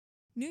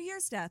New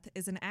Year's Death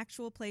is an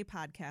actual play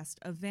podcast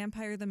of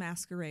Vampire the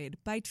Masquerade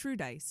by True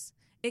Dice.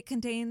 It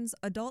contains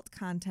adult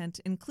content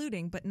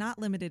including, but not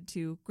limited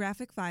to,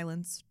 graphic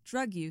violence,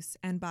 drug use,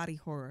 and body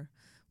horror.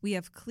 We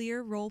have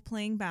clear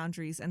role-playing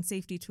boundaries and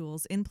safety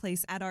tools in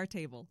place at our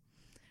table.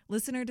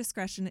 Listener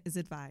discretion is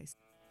advised.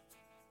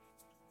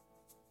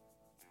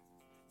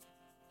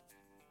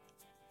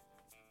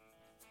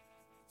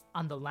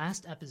 On the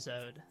last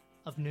episode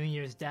of New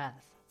Year's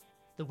Death,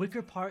 the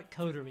Wicker Park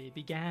Coterie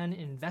began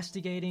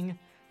investigating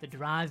the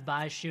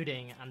drive-by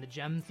shooting on the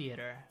Gem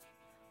Theater.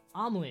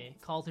 Amelie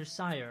called her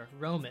sire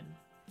Roman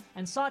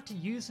and sought to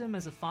use him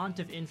as a font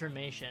of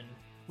information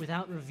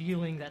without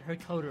revealing that her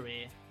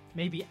coterie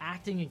may be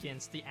acting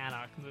against the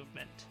Anarch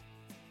movement.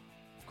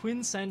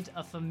 Quinn sent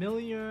a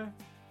familiar,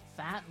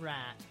 fat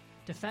rat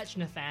to fetch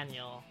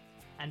Nathaniel,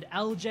 and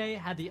LJ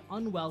had the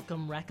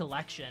unwelcome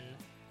recollection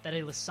that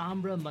a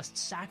Lasombra must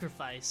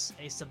sacrifice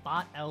a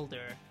Sabbat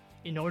elder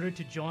in order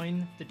to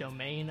join the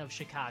domain of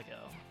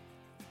Chicago.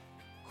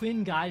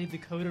 Quinn guided the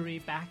coterie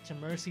back to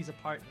Mercy's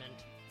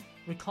apartment,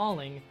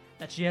 recalling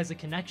that she has a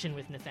connection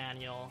with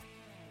Nathaniel,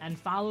 and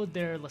followed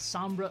their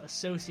Lasombra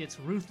associates'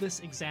 ruthless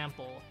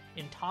example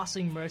in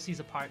tossing Mercy's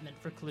apartment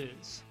for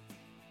clues.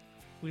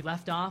 We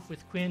left off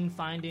with Quinn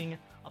finding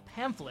a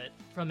pamphlet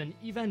from an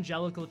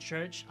evangelical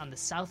church on the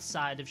south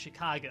side of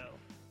Chicago,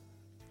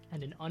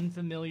 and an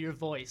unfamiliar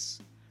voice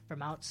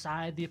from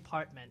outside the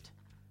apartment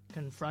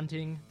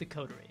confronting the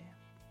coterie.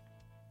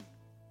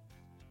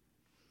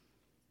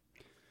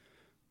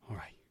 All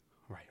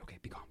right, okay,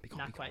 be calm.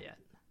 Not quite yet.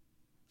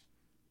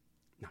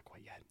 Not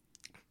quite yet.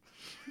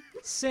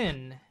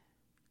 Sin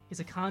is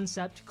a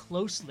concept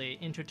closely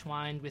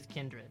intertwined with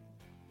kindred.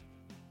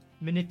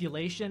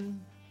 Manipulation,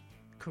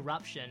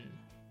 corruption,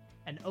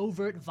 and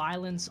overt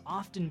violence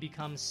often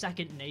become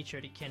second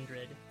nature to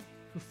kindred,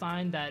 who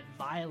find that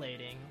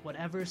violating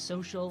whatever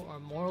social or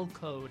moral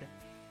code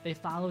they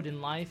followed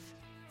in life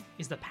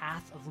is the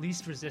path of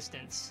least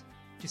resistance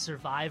to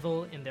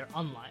survival in their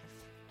unlife.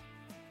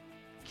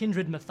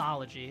 Kindred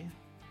mythology,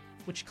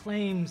 which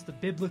claims the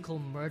biblical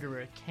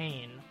murderer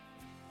Cain,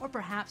 or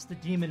perhaps the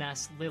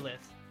demoness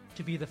Lilith,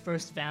 to be the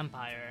first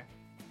vampire,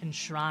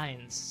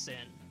 enshrines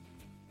sin.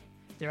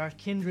 There are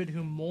kindred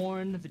who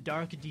mourn the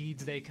dark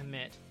deeds they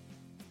commit,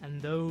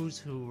 and those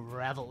who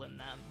revel in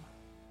them.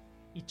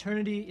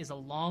 Eternity is a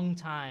long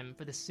time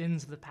for the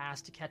sins of the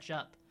past to catch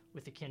up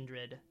with the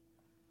kindred,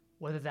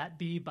 whether that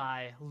be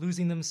by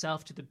losing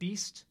themselves to the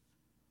beast,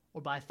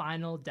 or by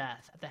final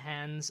death at the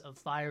hands of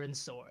fire and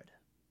sword.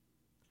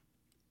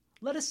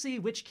 Let us see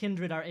which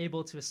kindred are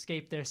able to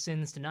escape their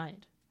sins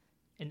tonight,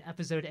 in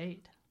Episode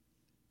 8,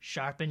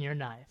 Sharpen Your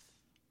Knife.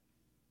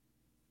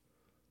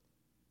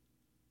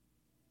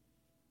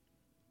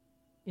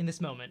 In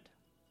this moment,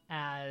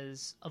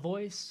 as a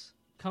voice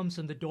comes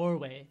from the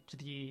doorway to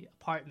the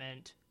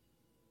apartment,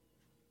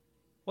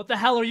 "What the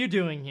hell are you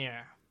doing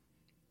here?"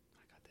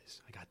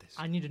 I got this.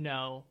 I need to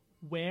know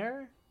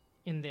where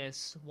in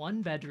this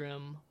one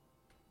bedroom,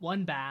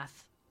 one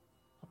bath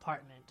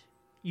apartment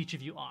each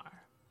of you are.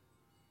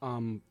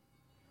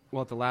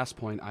 Well, at the last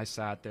point, I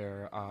sat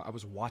there, I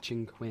was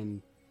watching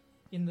Quinn.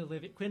 In the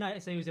living, Quinn, I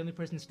say, was the only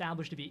person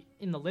established to be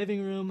in the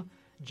living room,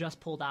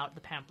 just pulled out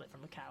the pamphlet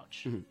from the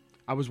couch. Mm-hmm.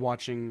 I was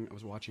watching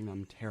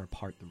them tear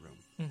apart the room.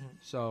 Mm-hmm.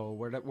 So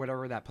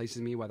whatever that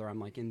places me, whether I'm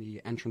like in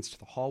the entrance to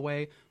the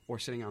hallway or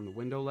sitting on the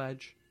window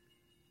ledge,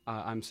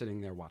 I'm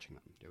sitting there watching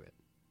them do it.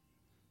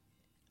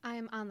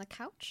 I'm on the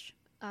couch,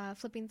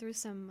 flipping through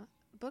some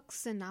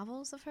books and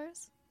novels of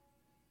hers.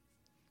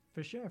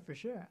 For sure.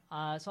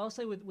 So I'll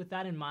say with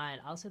that in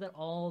mind, I'll say that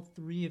all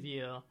three of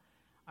you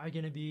are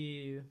going to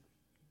be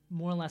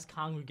more or less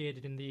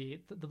congregated in the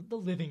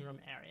living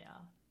room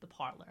area, the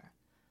parlor,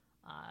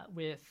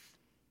 with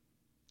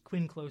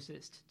Quinn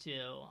closest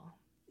to,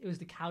 it was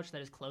the couch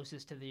that is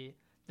closest to the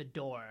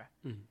door.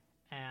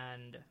 Mm-hmm.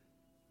 And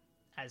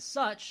as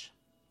such,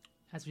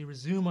 as we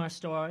resume our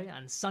story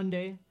on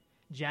Sunday,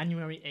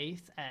 January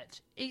 8th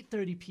at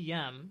 8:30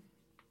 p.m.,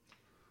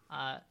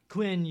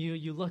 Quinn,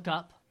 you look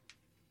up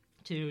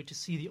to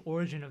see the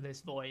origin of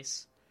this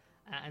voice,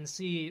 and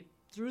see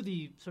through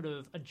the sort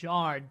of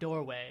ajar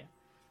doorway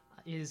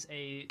is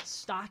a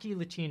stocky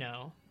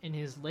Latino in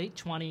his late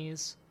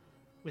 20s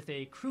with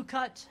a crew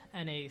cut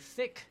and a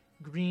thick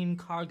green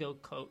cargo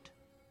coat.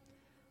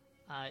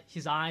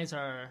 His eyes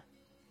are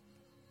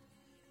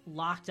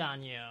locked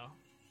on you.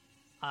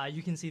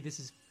 You can see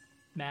this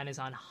man is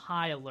on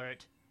high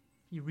alert.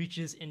 He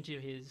reaches into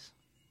his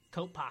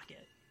coat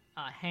pocket,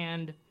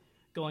 hand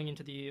going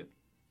into the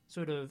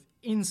sort of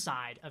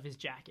inside of his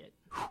jacket.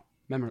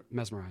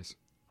 Mesmerize.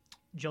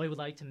 Joey would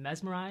like to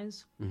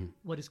mesmerize. Mm-hmm.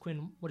 What is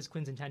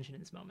Quinn's intention in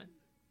this moment?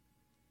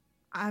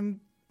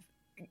 I'm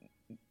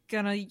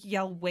gonna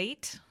yell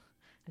wait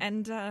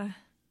and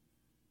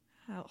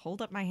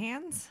hold up my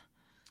hands.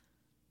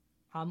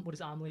 What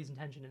is Amelie's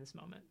intention in this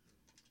moment?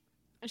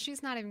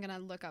 She's not even going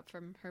to look up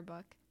from her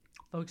book.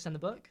 Focus on the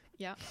book?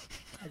 Yep.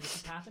 As this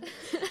is happening?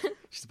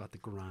 She's about to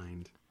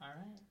grind. All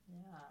right,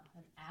 yeah.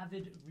 An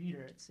avid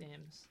reader, it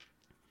seems.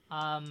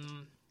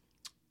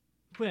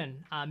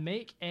 Quinn,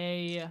 make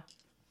a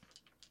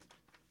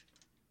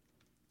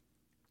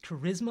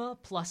charisma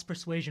plus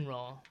persuasion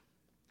roll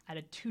at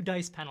a 2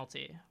 dice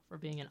penalty for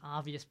being an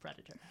obvious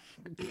predator.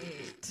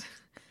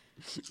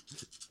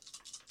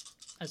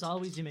 As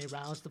always, you may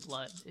rouse the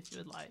blood if you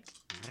would like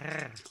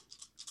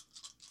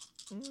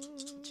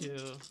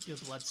to do a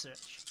blood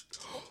search.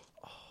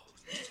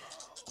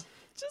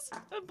 Just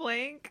a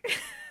blank.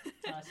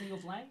 Single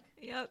blank?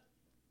 Yep.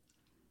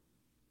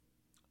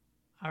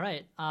 All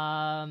right.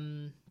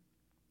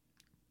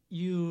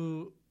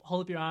 You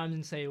hold up your arms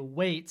and say,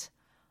 wait.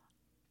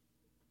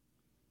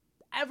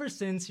 Ever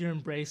since your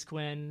embrace,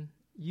 Quinn,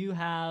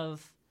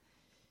 you've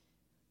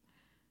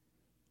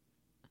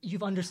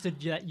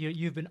understood that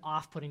you've been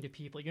off-putting to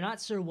people. You're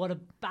not sure what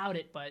about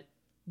it, but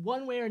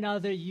one way or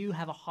another, you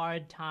have a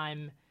hard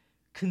time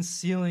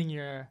concealing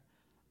your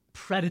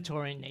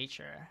predatory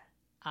nature.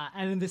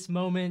 And in this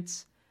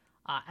moment,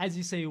 as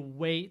you say,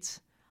 wait,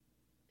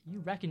 you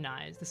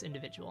recognize this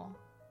individual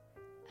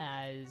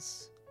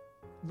as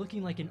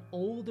looking like an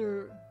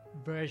older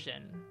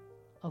version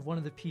of one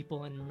of the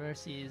people in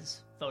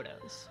Mercy's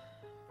photos.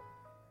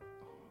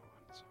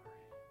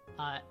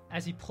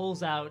 As he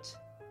pulls out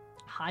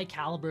high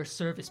caliber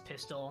service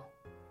pistol,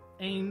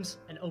 aims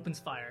and opens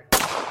fire at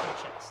your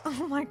chest.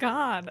 Oh my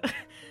god.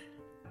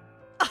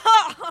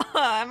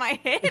 Am I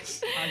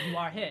hit? You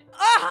are hit.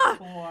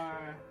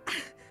 For...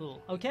 Ooh,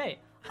 okay,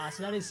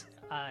 so that is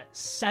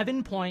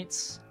 7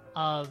 points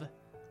of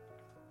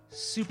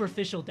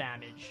superficial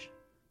damage,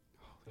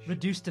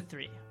 reduced to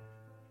 3.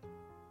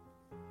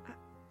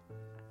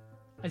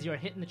 As you are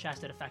hit in the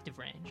chest at effective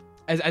range.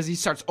 As he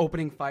starts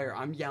opening fire,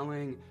 I'm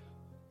yelling,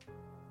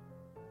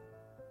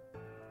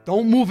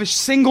 "Don't move a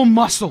single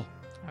muscle!"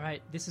 All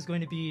right, this is going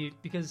to be,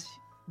 because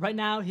right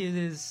now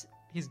his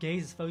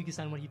gaze is focused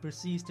on what he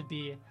perceives to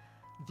be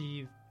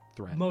the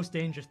most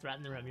dangerous threat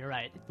in the room. You're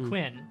right.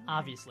 Quinn,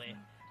 obviously.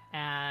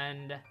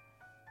 And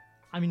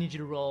I'm going to need you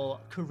to roll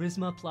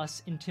charisma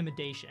plus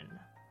intimidation.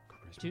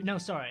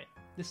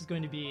 This is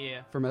going to be...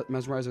 For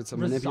mesmerize, it's a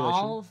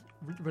manipulation.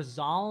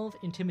 Resolve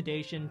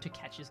intimidation to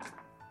catch his...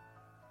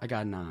 I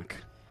got a knock.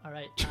 All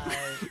right.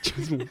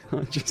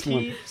 Just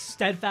he one.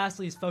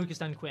 steadfastly is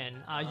focused on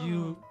Quinn.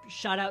 You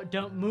shout out,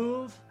 "Don't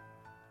move."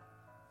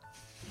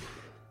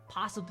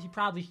 He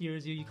probably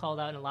hears you. You called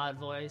out in a loud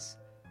voice,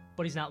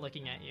 but he's not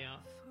looking at you.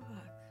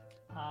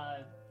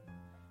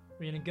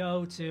 We're going to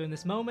go to, in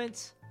this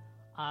moment,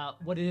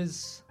 what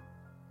is...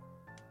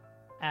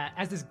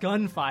 as this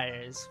gun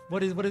fires,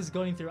 what is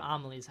going through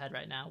Amelie's head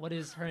right now? What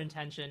is her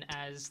intention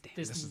as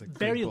this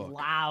very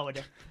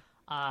loud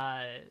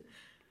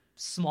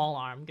small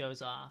arm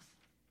goes off?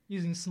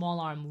 Using small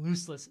arm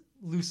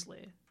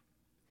loosely.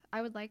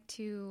 I would like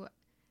to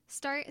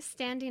start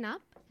standing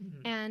up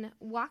and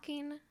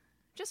walking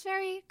just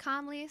very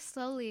calmly,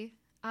 slowly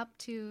up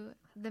to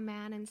the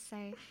man and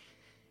say,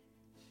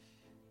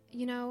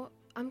 "You know,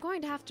 I'm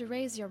going to have to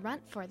raise your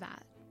rent for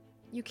that.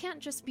 You can't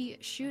just be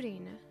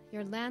shooting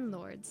your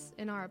landlords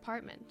in our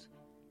apartment."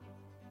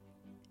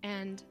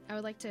 And I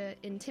would like to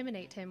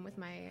intimidate him with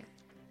my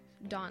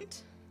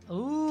daunt.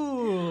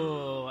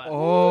 Ooh. Oh.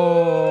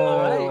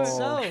 All right,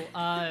 so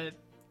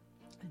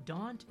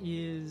daunt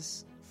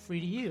is free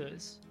to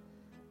use.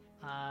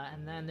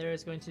 And then there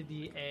is going to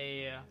be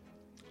a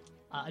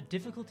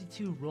difficulty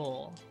 2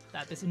 roll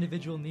that this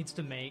individual needs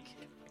to make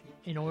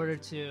in order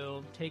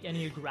to take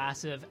any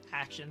aggressive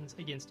actions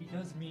against you. He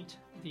does meet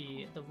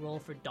the roll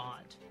for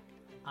daunt.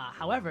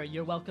 However,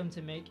 you're welcome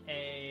to make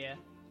a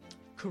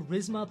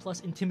charisma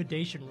plus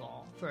intimidation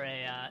roll for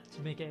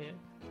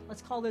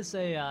let's call this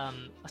a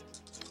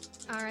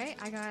All right,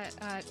 I got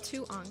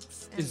 2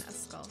 onks and a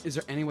skull. Is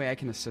there any way I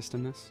can assist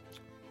in this?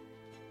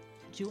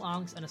 2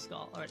 onks and a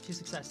skull. All right, 2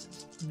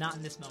 successes. Not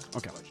in this moment.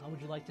 Okay. How would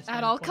you like to spend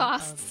At all a point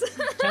costs.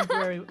 of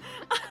temporary...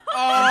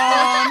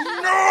 Oh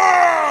no!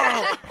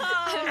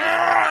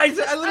 I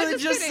literally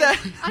just said.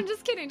 I'm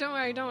just kidding. Don't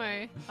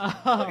worry.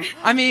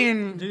 I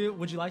mean,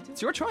 Would you like to?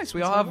 it's your choice.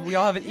 We all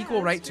have an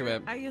equal right to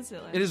it. I use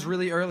it. It is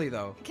really early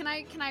though. Can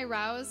I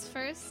rouse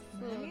first?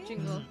 Little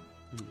jingle.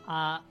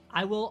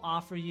 I will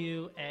offer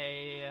you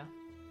a...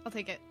 I'll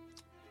take it.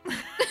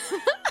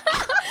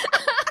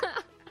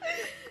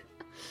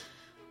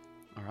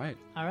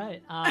 All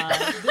right.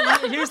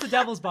 Here's the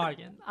devil's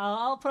bargain.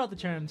 I'll put out the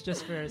terms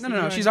just for...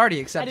 No. She's already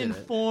accepted an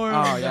informed,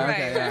 it. Oh yeah.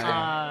 Okay.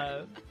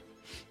 Yeah.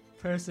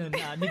 person,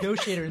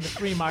 negotiator in the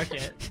free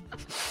market,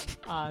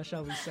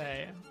 shall we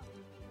say.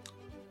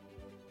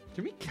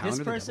 Can we counter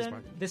the devil's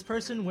bargain? This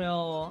person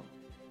will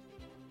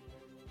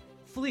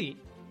flee.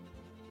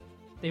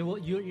 They will.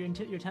 Your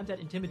attempt at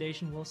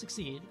intimidation will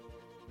succeed.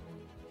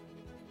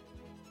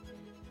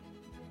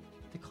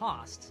 The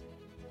cost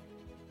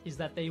is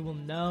that they will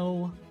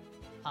know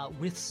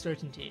with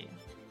certainty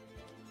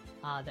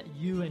that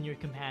you and your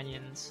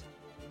companions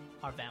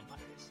are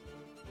vampires.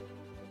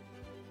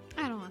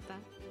 I don't want that.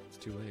 It's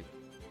too late.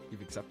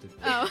 You've accepted.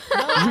 Oh.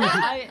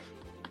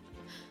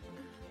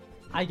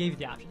 I gave you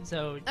the option,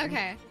 so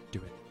Okay. Do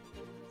it.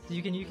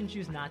 You can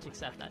choose not to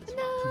accept that as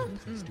well. No,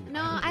 Please do it.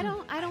 no, I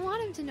don't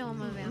want him to know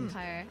I'm a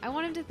vampire. I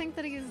want him to think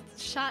that he's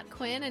shot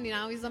Quinn and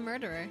now he's a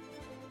murderer.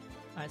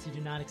 All right, so you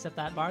do not accept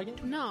that bargain.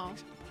 No.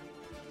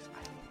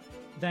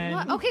 Then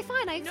What? Okay,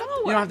 fine. I accept.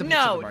 You don't have to accept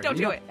the No, bargain. don't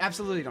You do it.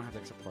 Absolutely don't have to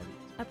accept the bargain.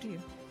 Up to you.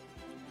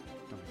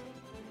 Don't accept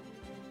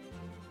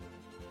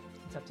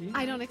it's up to you.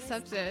 I don't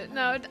accept it.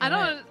 No, I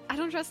don't. I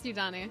don't trust you,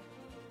 Donnie.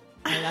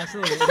 All right,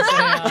 absolutely.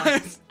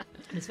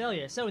 It's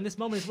failure. So in this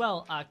moment as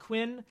well,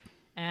 Quinn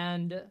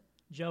and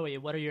Joey,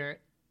 what are your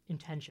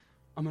intentions?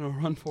 I'm gonna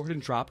run forward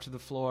and drop to the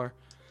floor.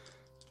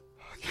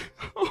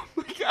 Oh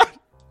my god!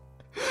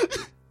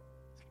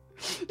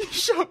 You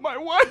shot my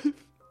wife!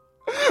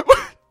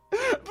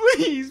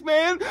 Please,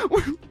 man!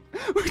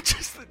 We're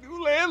just the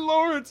new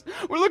landlords!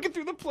 We're looking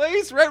through the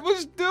place! Rent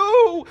was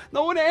due!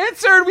 No one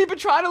answered! We've been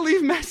trying to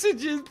leave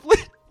messages!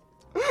 Please!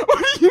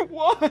 What do you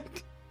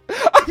want?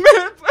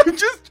 I'm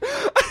just...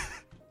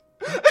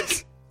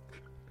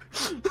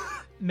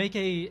 Make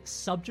a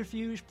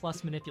subterfuge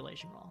plus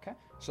manipulation roll. Okay.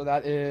 So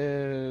that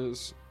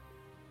is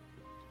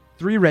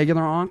 3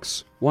 regular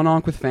onks, 1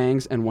 onk with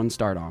fangs, and 1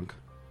 starred onk.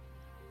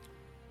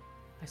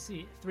 I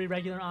see. 3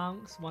 regular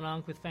onks, 1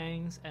 onk with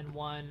fangs, and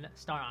 1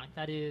 star onk.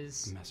 That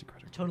is Messy a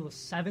critical. total of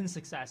 7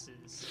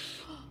 successes.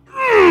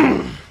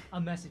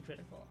 A messy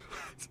critical.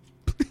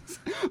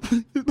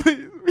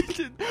 Please, we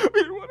did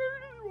whatever you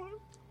want.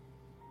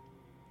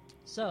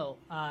 So,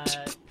 I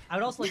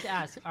would also like to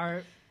ask: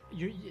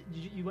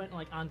 you went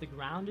like on the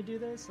ground to do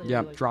this? Like,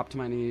 Yeah, like, drop to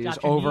my knees,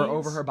 dropped your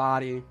over knees? her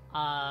body,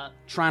 All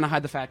trying to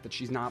hide the fact that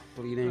she's not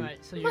bleeding.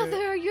 right. So you're. Mother,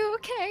 are you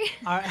okay?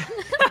 All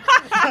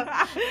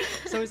right.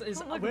 So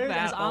Look where that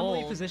has Amelie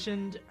old.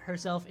 positioned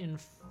herself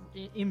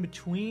in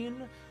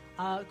between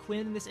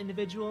Quinn and this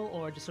individual,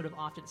 or just sort of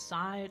off to the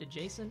side,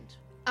 adjacent?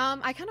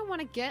 I kind of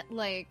want to get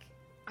like.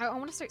 I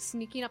want to start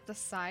sneaking up the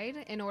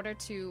side in order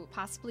to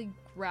possibly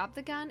grab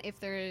the gun if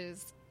there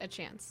is a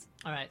chance.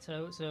 All right.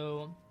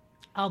 So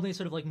Amelie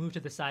sort of like moved to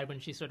the side when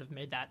she sort of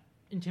made that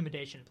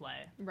intimidation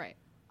play. Right.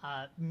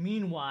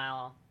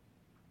 Meanwhile,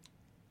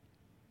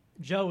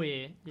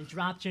 Joey, you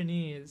dropped your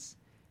knees.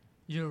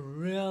 You're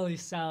really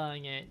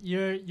selling it.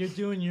 You're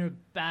doing your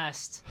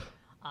best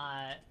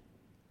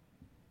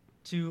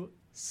to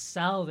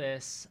sell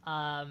this,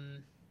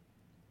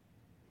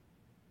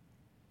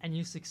 and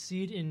you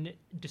succeed in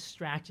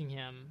distracting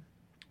him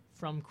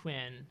from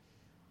Quinn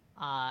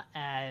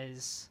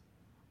as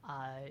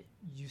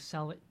you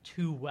sell it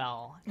too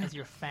well, as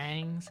your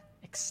fangs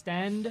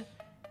extend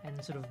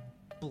and sort of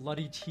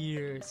bloody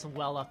tears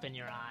well up in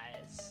your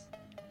eyes.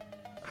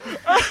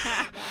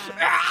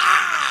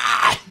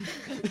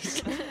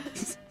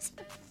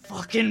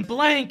 Fucking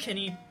blank! And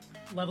he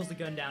levels the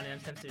gun down and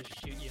attempts to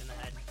shoot you in the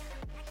head.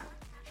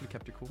 Should have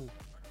kept it cool.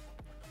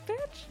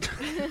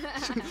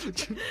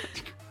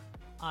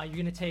 You're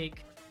gonna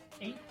take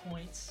 8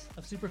 points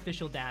of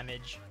superficial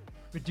damage,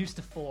 reduced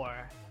to 4,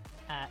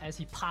 as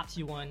he pops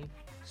you one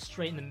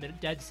straight in the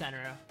dead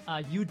center.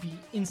 You'd be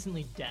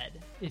instantly dead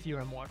if you're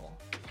immortal.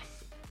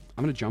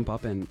 I'm gonna jump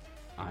up and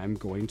I'm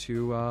going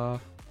to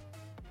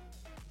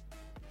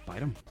bite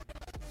him.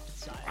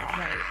 So,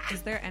 Right.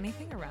 Is there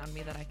anything around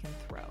me that I can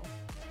throw?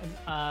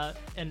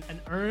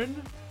 an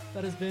urn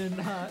that has been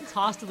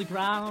tossed to the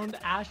ground,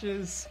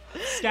 ashes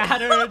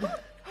scattered.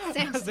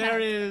 Sam's There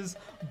pet. is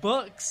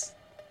books.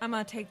 I'm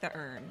gonna take the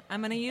urn.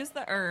 I'm gonna use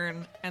the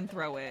urn and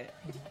throw it.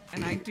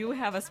 And I do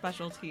have a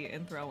specialty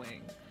in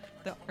throwing.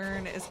 The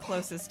urn is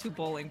closest to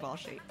bowling ball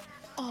shape.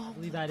 I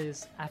believe that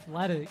is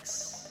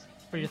athletics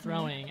for your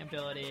throwing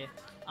ability,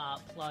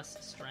 plus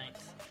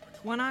strength.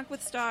 1 onk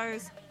with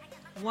stars,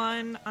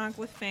 1 onk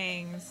with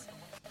fangs,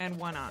 and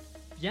 1 onk.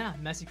 Yeah,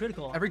 messy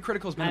critical. Every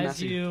critical's been As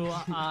messy. you,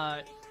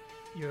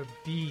 your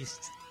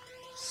beast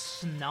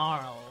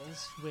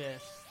snarls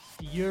with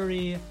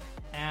fury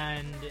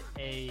and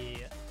a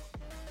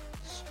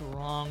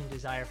strong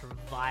desire for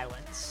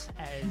violence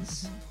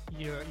as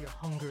your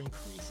hunger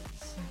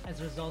increases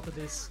as a result of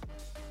this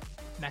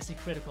messy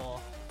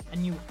critical,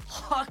 and you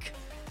huck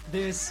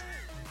this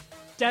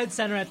dead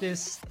center at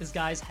this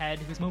guy's head,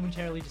 who's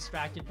momentarily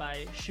distracted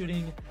by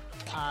shooting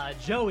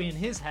Joey in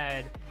his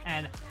head,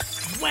 and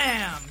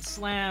wham!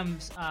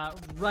 Slams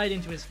right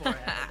into his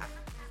forehead.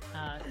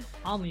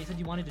 Amelie, you said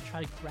you wanted to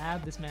try to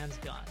grab this man's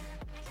gun,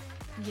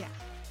 Yeah.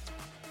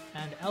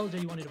 and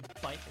LJ, you wanted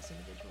to bite this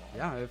individual.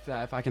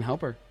 Yeah, if I can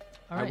help her,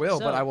 All I right, will.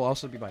 so But I will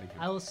also be biting her.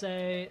 I will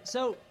say,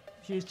 so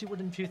here's two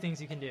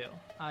things you can do.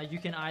 You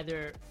can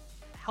either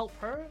help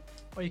her,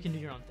 or you can do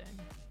your own thing.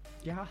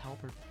 Yeah, I'll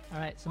help her. All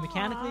right, so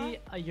mechanically,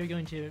 you're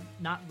going to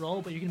not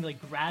roll, but you're going to be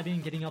like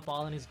grabbing, getting up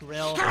all in his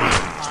grill,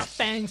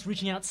 fangs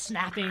reaching out,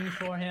 snapping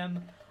for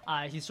him.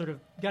 He's sort of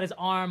got his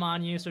arm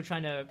on you, sort of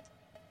trying to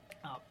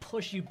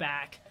push you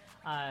back,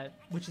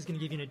 which is going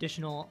to give you an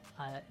additional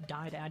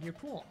die to add to your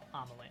pool,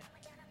 Amelie.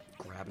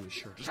 Grabbing his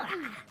shirt.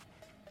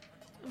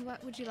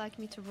 What would you like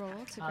me to roll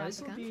to grab This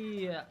the will gun?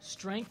 be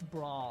strength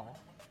brawl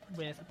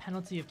with a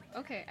penalty of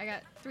Okay, I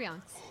got 3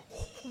 onks.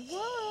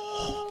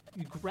 Whoa!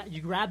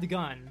 you grab the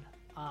gun.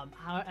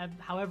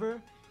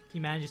 However, he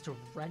manages to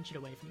wrench it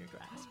away from your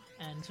grasp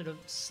and sort of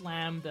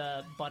slam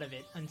the butt of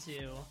it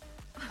into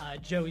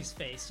Joey's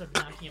face, sort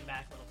of knocking him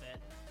back a little bit.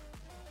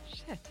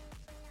 Shit.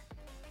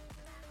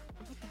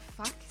 What the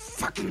fuck?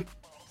 Fucking.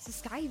 Is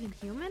this guy even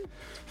human?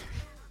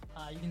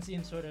 You can see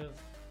him sort of,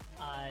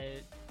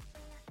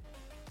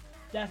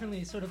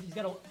 definitely sort of,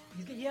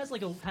 he has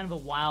like a kind of a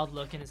wild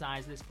look in his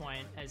eyes at this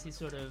point as he's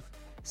sort of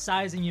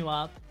sizing you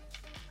up,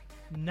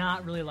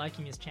 not really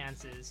liking his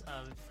chances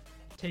of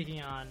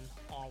taking on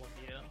all of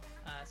you.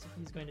 So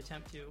he's going to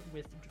attempt to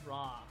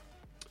withdraw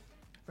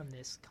from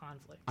this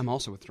conflict. I'm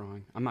also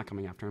withdrawing. I'm not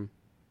coming after him.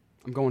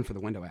 I'm going for the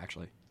window,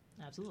 actually.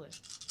 Absolutely.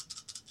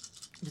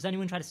 Does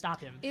anyone try to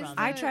stop him? Is From...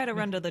 I try to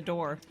run to the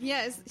door.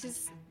 Yeah,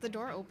 is the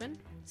door open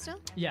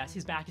still? Yes,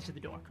 his back is to the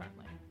door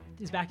currently.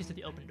 His back is to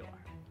the open door.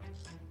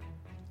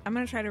 I'm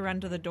gonna try to run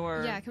to the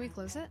door. Yeah, can we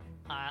close it?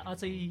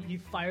 Let's say he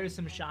fires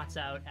some shots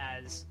out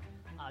as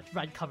to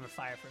provide cover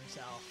fire for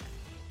himself,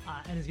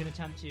 and is going to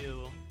attempt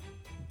to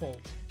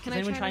bolt. Can Is I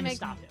anyone try trying to to make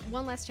stop him?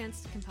 one last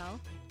chance to compel?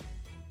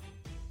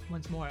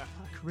 Once more,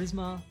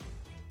 charisma,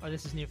 or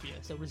this is new for you.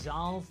 So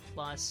resolve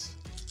plus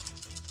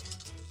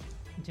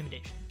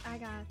intimidation. I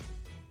got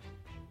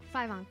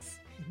 5 onks.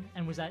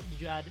 And was that,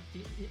 did you add,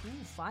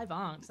 5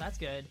 onks, that's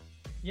good.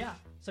 Yeah,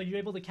 so you're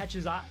able to catch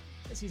his eye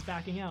as he's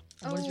backing out.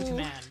 And what is your Oh.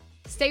 command?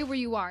 Stay where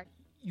you are.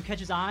 You catch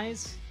his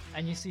eyes,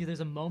 and you see there's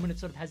a moment of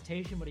sort of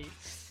hesitation, but he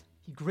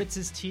grits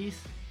his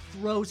teeth,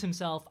 throws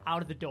himself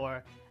out of the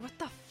door. What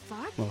the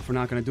fuck? Well, if we're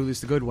not gonna do this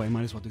the good way,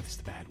 might as well do this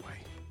the bad way.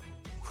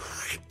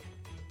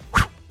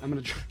 I'm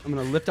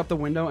gonna lift up the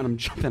window and I'm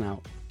jumping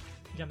out.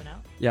 Jumping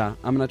out? Yeah,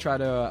 I'm gonna try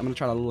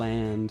to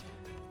land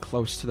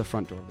close to the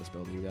front door of this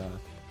building.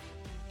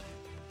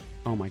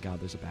 Oh my God,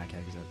 there's a back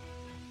exit.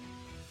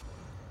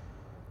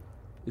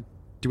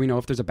 Do we know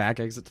if there's a back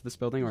exit to this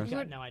building or? I've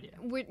got no idea.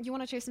 You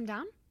want to chase him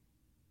down?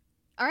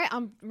 All right,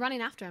 I'm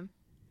running after him.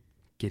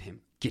 Get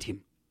him! Get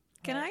him!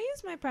 Can I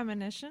use my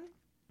premonition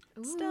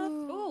stuff?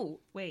 Oh,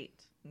 wait.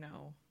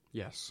 No.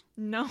 Yes.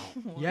 No.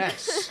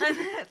 Yes. I'm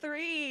at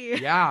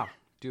 3. Yeah.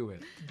 Do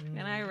it.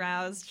 Can I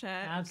rouse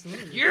check?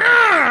 Absolutely.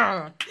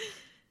 Yeah.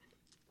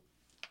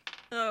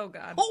 Oh,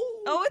 God.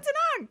 Oh. Oh, it's an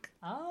onk.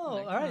 Oh,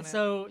 Like, all right. on it.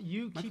 So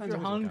you My keep friends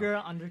your always look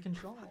hunger under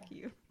control.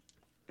 You.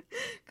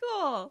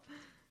 Cool.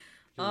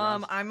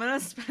 roused. I'm gonna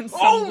spend some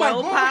Oh my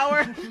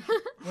willpower.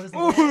 What is the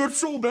Oh, roll? that's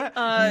so bad.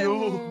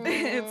 No.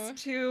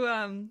 It's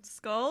 2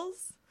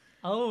 skulls,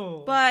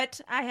 Oh. but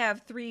I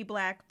have 3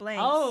 black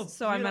blanks, Oh,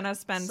 so I'm gonna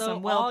spend so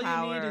some willpower.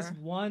 all you need is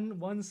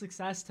one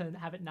success to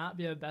have it not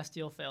be a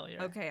bestial failure.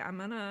 Okay, I'm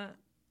gonna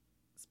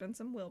spend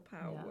some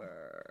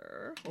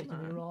willpower. You Hold can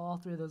on. reroll all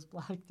 3 of those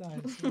black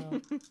dice. Yeah.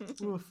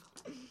 Oof.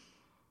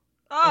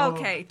 Oh,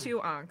 okay, 2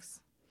 onks.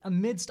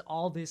 Amidst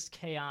all this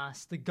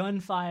chaos, the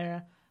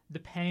gunfire, the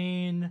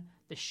pain,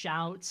 the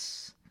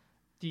shouts,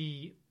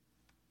 the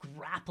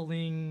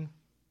grappling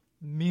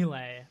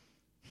melee,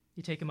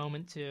 you take a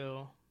moment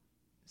to,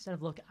 instead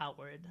of look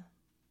outward,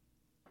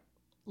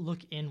 look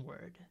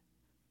inward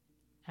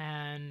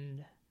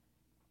and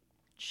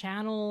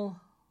channel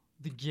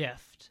the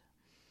gift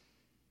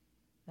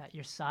that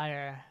your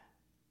sire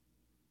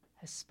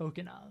has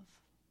spoken of,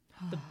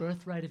 the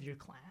birthright of your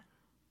clan.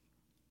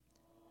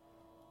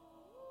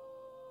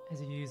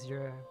 As you use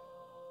your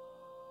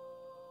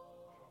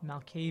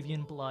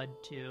Malkavian blood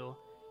to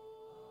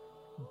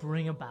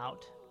bring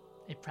about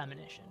a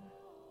premonition.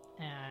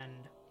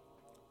 And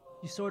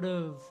you sort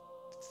of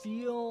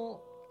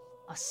feel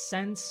a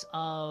sense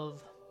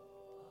of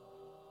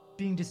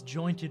being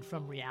disjointed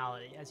from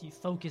reality as you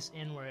focus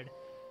inward.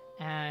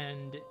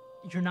 And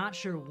you're not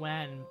sure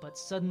when, but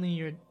suddenly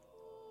you're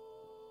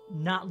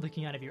not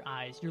looking out of your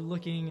eyes. You're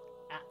looking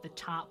at the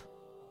top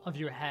of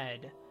your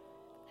head.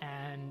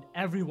 And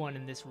everyone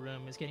in this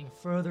room is getting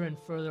further and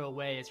further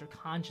away as your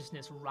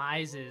consciousness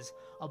rises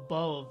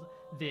above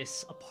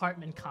this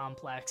apartment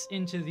complex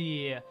into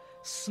the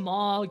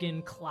smog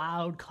and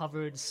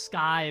cloud-covered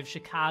sky of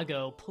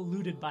Chicago,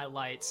 polluted by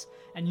lights.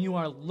 And you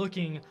are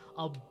looking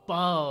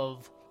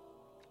above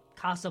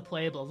Casa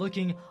Puebla,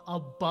 looking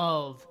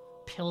above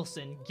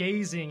Pilsen,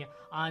 gazing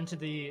onto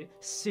the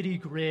city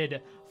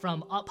grid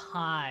from up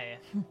high,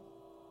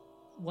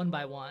 one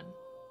by one.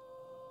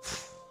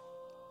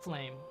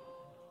 Flame.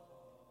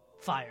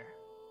 Fire.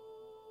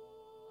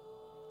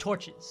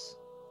 Torches.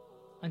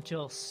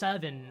 Until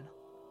 7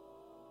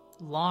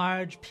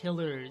 large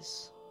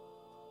pillars,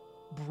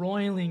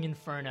 broiling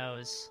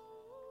infernos,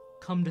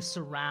 come to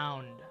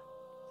surround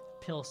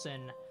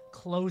Pilsen,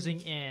 closing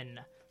in,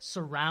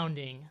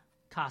 surrounding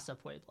Casa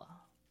Puebla.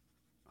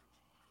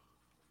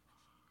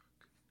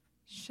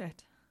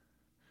 Shit.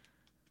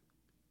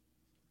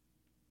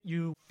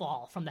 You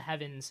fall from the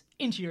heavens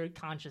into your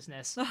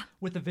consciousness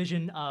with the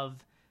vision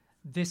of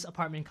this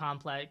apartment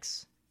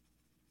complex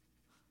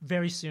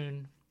very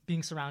soon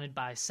being surrounded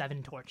by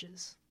 7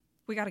 torches.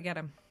 We gotta get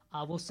him.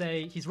 We'll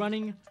say he's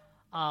running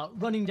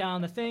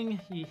down the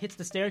thing. He hits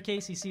the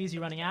staircase. He sees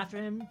you running after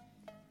him.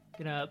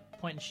 Gonna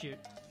point and shoot.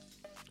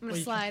 I'm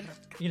gonna slide.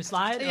 You gonna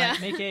slide? Yeah.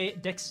 Alright, make a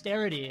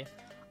dexterity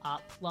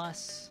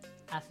plus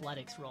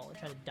athletics roll to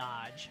try to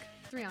dodge.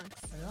 3 onks.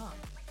 Right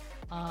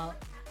on.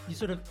 You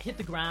sort of hit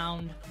the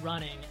ground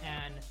running,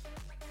 and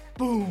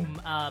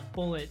boom, a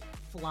bullet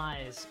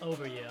flies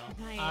over you.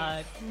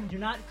 Nice. You're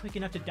not quick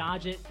enough to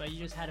dodge it, but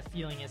you just had a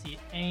feeling as he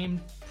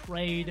aimed,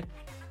 prayed,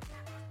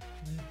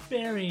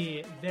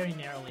 very, very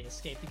narrowly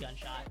escaped the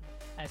gunshot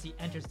as he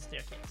enters the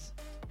staircase.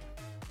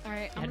 All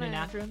right, Heading in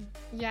after him.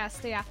 Yeah,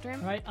 stay after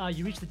him. All right,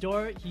 you reach the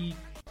door. He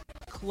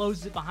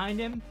closes it behind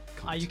him.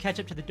 You catch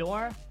up to the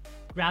door,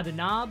 grab the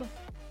knob.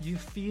 You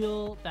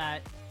feel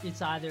that it's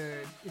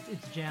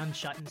jammed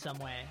shut in some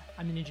way.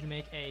 I'm gonna need you to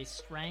make a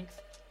strength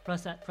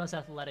plus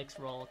athletics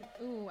roll.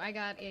 Ooh, I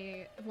got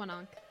a 1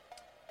 onk.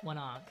 1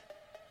 onk.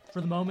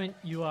 For the moment,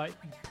 you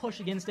push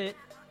against it,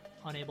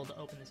 unable to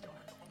open this door.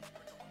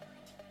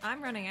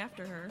 I'm running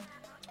after her.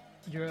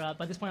 You're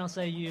by this point, I'll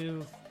say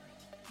you've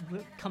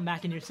come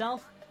back in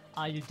yourself.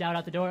 You doubt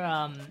out the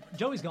door.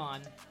 Joey's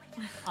gone.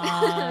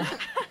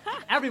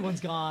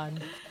 Everyone's gone.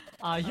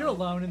 You're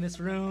alone in this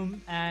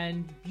room,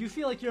 and you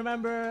feel like you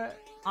remember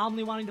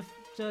Amelie wanting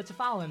to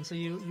follow him. So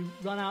you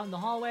run out in the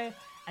hallway,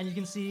 and you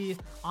can see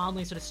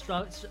Amelie sort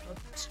of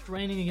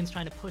straining against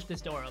trying to push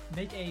this door up.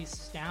 Make a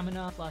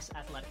stamina plus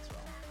athletics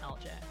roll,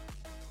 LJ.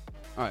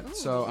 All right,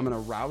 so I'm gonna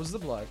rouse the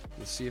blood.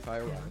 Let's see if I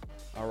arrive.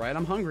 All right,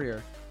 I'm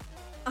hungrier.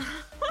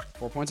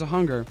 4 points of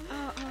hunger.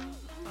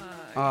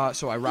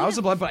 So I rouse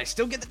the blood, but I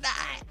still get the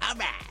die. All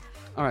right.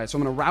 All right, so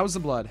I'm gonna rouse the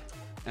blood,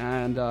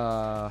 and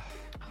I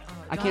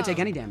can't take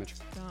any damage.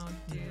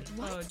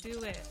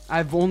 Do it. I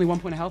have only 1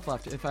 point of health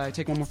left. If I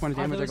take 1 more point of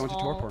damage, I go into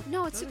torpor.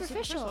 No, it's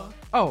superficial.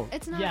 Oh.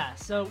 It's not. Yeah.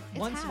 So It's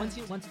once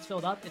half. it's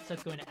filled up, it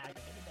starts going to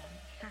aggravated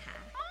damage.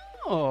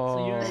 Oh.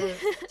 So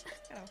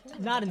you're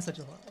not in such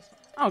a horrible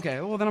spot.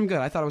 Okay, well then I'm good.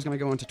 I thought I was gonna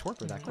go into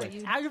torpor that quick.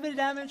 Aggravated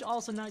damage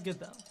also not good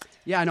though.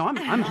 Yeah, no,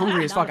 I'm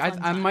hungry as Not fuck. a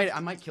fun I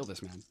time. might kill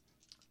this man.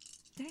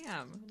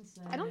 Damn.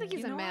 I don't think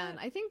he's You a know man.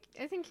 what?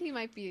 I think he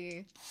might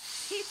be.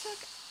 He took.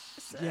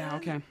 Yeah.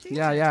 Okay. Jesus.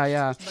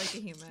 Yeah. Like a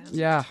human.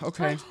 Yeah.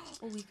 Okay.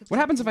 Or we could What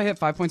happens if I hit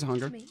 5 points of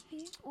hunger? Maybe.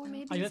 Or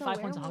maybe Are you he's at a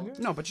 5 points of werewolf.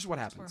 hunger? No, but just what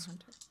Or a happens?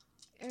 hunter.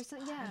 Or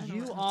something. Yeah. know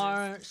You what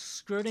are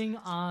skirting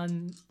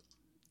on.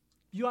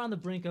 You are on the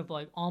brink of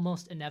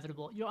almost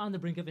inevitable. You're on the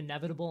brink of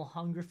inevitable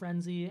hunger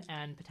frenzy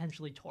and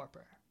potentially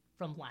torpor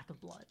from lack of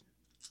blood.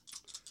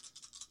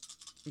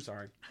 I'm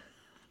sorry.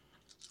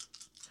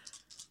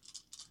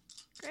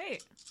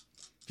 Great.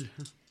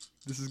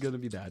 This is gonna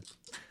be bad.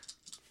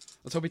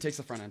 Let's hope he takes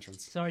the front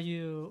entrance. So are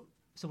you?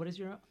 So what is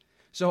your?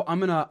 So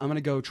I'm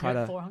gonna go try You're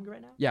at to. 4 hunger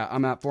right now. Yeah,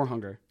 I'm at 4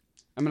 hunger.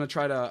 I'm gonna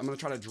try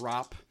to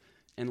drop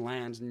and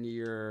land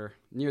near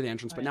the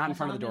entrance, but All right, not in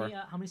front of the door.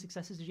 How many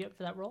successes did you get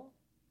for that roll?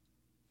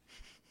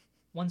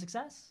 1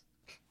 success?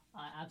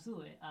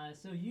 Absolutely.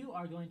 So you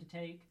are going to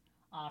take,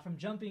 from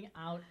jumping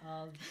out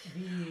of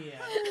the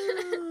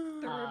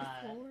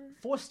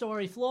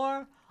 4-story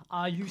floor,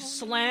 you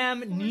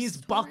slam, knees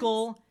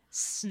buckle,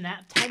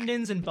 snap,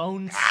 tendons and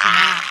bones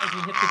snap as you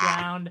hit the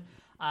ground,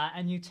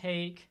 and you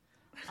take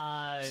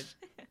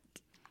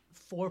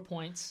 4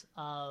 points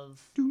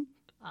of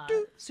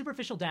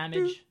superficial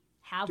damage,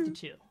 half to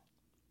 2.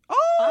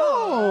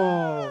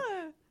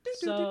 Oh!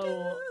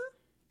 So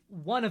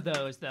one of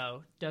those,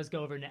 though, does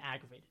go over into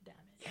aggravated damage.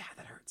 Yeah,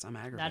 that hurts. I'm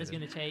aggravated. That is going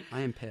to take.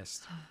 I am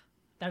pissed.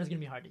 That is going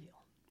to be hard to heal.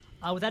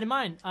 With that in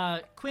mind,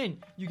 Quinn,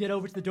 you get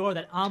over to the door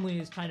that Amelie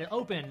is trying to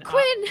open.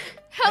 Quinn,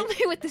 help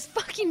me with this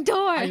fucking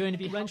door. Are you going to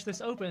be wrench this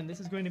open? This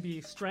is going to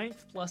be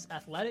strength plus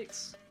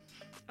athletics.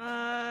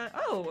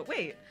 Oh,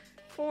 wait.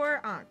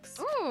 4 onks.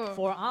 Ooh.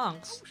 4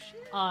 onks.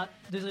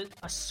 There's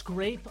a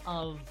scrape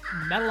of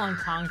metal on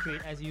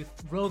concrete as you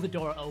throw the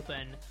door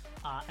open,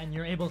 and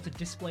you're able to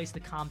displace the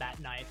combat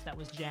knife that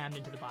was jammed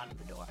into the bottom of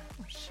the door.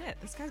 Oh, shit.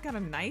 This guy's got a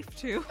knife,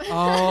 too.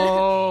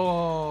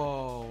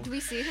 Oh. Do we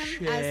see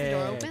him as the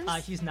door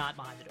opens? He's not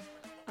behind the door.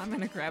 I'm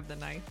going to grab the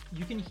knife.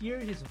 You can hear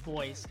his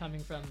voice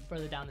coming from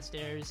further down the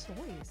stairs.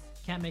 Boys.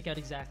 Can't make out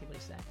exactly what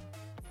he's saying.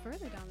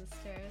 Further down the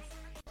stairs.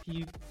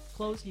 He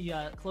closed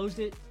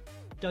it,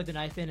 dug the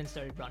knife in, and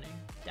started running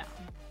down.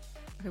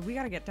 Okay, we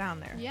got to get down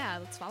there. Yeah,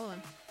 let's follow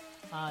him.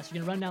 So you're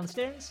going to run down the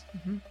stairs.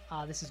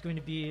 This is going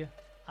to be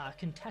a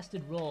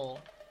contested roll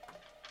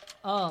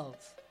of...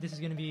 This is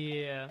going to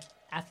be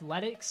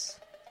athletics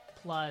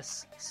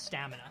plus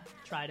stamina.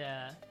 Try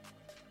to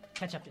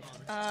catch up to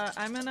him.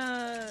 I'm going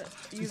to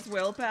use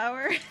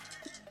willpower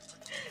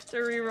to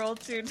reroll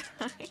 2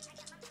 dice.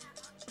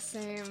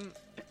 Same.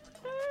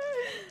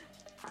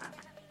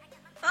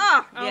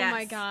 Oh, Oh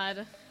my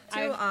god. 2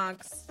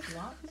 onks.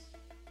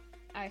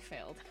 I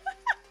failed.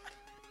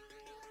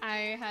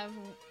 I have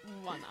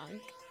 1 onk.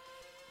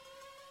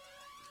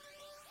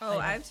 Oh,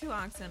 I have 2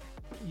 onks in.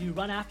 You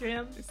run after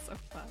him. It's so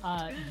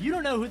fun. You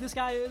don't know who this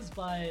guy is,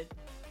 but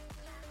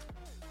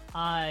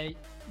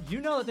you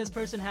know that this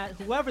person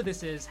whoever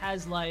this is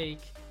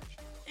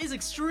is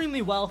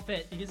extremely well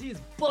fit because he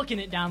is booking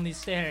it down these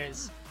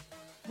stairs.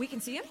 We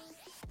can see him?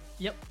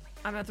 Yep.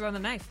 I'm going to throw the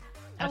knife.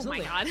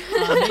 Absolutely. Oh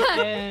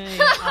my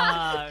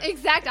god.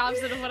 Exact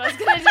opposite of what I was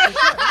gonna do.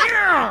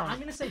 I'm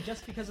gonna say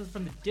just because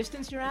from the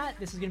distance you're at,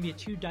 this is gonna be a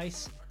 2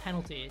 dice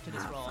penalty to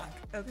this roll.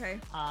 Okay.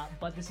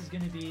 But this is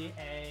gonna be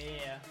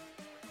a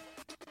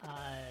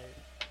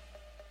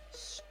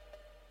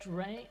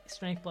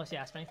Strength plus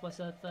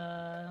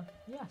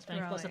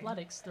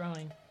athletics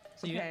throwing.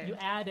 So Okay. you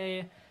add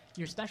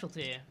your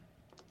specialty.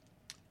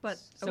 But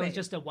So it's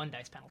just a 1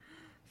 dice penalty.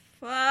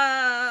 no,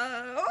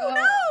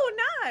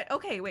 not.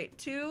 Okay, wait.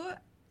 2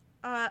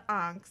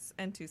 onks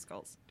and 2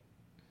 skulls.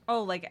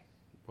 Oh, like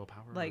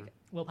Willpower.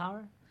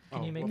 Willpower?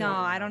 Can Oh, you make no,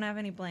 willpower. I don't have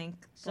any blank.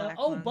 So black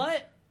oh, ones.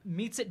 but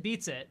meets it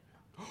beats it.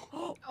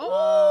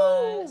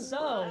 Oh,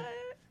 so what?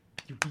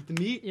 You beat the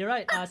meat. you're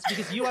right. It's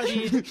because you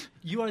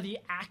are the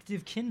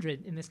active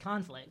kindred in this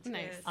conflict.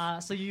 Nice.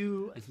 So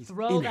you And he's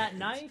throw in that it.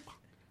 knife,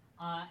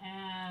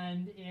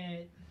 and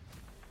it.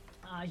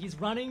 He's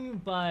running,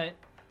 but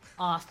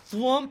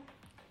thwomp,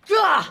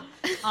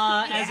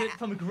 as it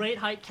from a great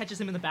height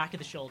catches him in the back of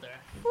the shoulder.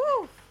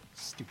 Whew.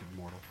 Stupid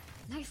mortal.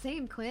 Nice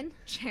aim, Quinn.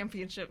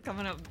 Championship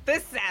coming up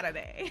this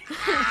Saturday.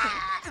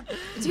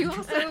 Do you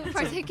also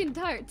partake in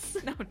darts?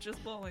 No,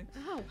 just bowling.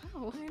 Oh,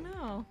 wow. I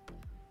know.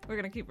 We're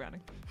gonna keep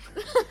running.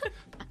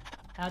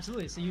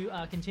 Absolutely. So you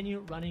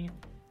continue running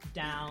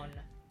down.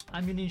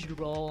 I'm gonna need you to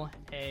roll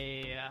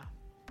a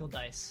roll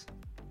dice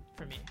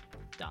for me.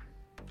 Done.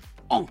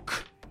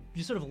 Onk.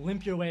 You sort of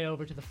limp your way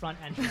over to the front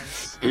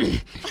entrance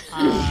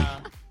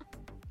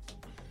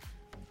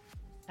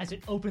as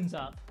it opens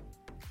up,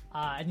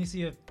 and you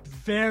see a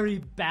very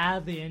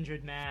badly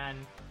injured man,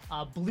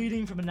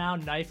 bleeding from a now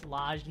knife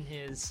lodged in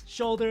his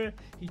shoulder.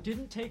 He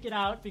didn't take it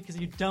out because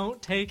you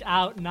don't take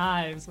out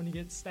knives when you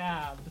get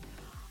stabbed.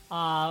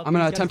 I'm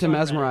gonna attempt to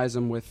mesmerize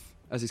him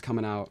as he's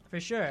coming out. For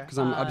sure. Because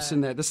I'm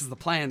sitting there. This is the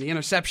plan. The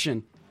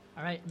interception.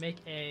 All right, make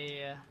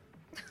a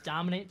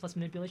dominate plus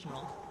manipulation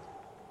roll.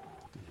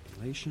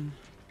 Manipulation.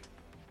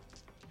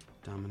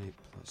 Dominate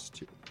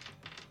 +2.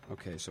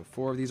 Okay, so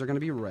 4 of these are going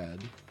to be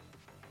red.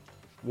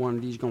 1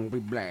 of these going to be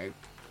black.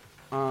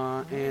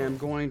 I'm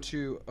going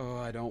to. Oh,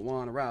 I don't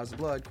want to rouse the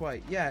blood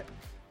quite yet.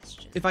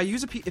 If I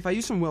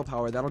use some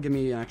willpower, that'll give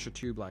me an extra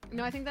 2 black.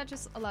 No, I think that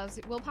just allows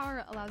you.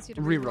 Willpower allows you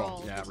to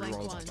Reroll. reroll Yeah, the blank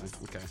reroll. ones.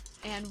 Okay.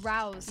 And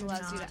rouse Do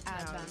allows you not to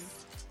add them.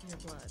 rouse your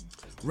blood.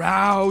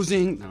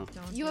 Rousing. No.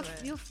 Don't You do have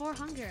it. you have 4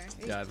 hunger.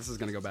 Yeah, this is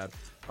going to go bad.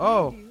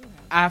 Oh,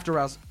 after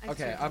rouse. I have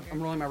Okay, 2 hunger.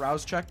 I'm rolling my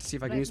rouse check to see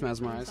if I But can use it's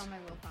mesmerize. on my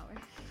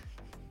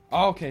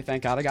willpower. Okay,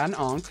 thank God I got an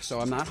onk, so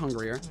I'm not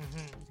hungrier.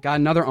 Got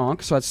another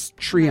onk, so that's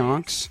 3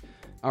 onks.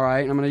 All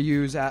right, I'm going to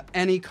use at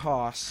any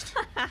cost.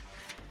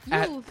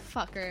 You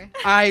fucker.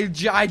 I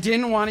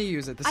didn't want to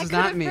use it. This I is could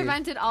not have me.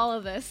 prevented all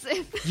of this.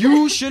 If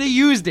You should have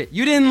used it.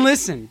 You didn't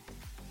listen.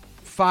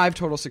 5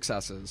 total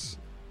successes,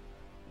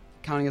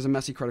 counting as a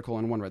messy critical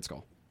and 1 red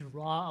skull.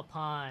 Draw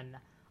upon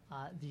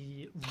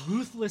the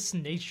ruthless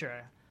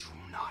nature. Do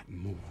not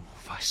move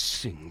a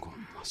single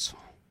muscle.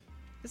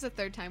 This is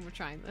the 3rd time we're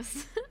trying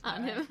this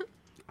on him.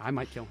 I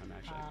might kill him,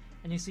 actually.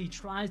 And you see he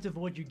tries to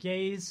avoid your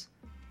gaze,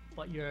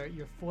 but your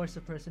force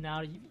of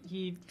personality,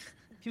 he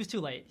was too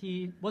late.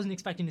 He wasn't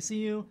expecting to see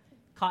you,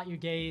 caught your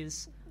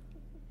gaze,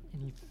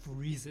 and he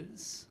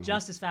freezes.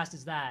 Just as fast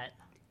as that,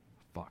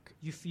 Fuck.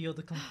 you feel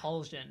the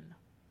compulsion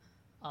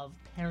of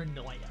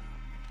paranoia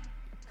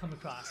come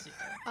across you.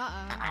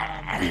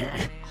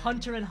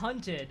 Hunter and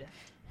hunted.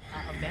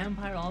 A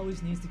vampire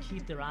always needs to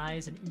keep their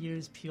eyes and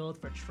ears peeled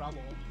for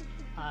trouble.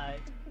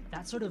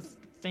 That sort of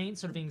faint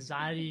sort of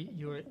anxiety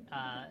you were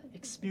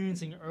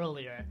experiencing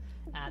earlier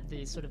at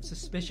the sort of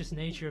suspicious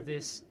nature of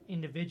this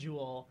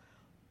individual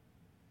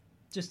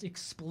just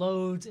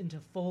explodes into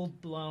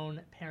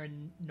full-blown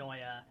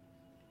paranoia.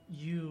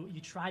 You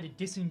try to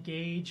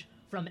disengage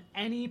from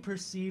any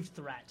perceived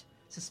threat,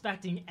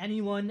 suspecting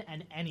anyone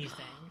and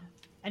anything.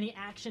 Any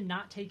action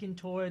not taken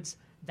towards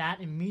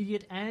that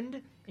immediate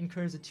end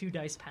incurs a 2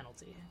 dice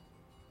penalty.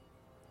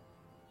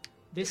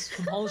 This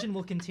compulsion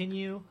will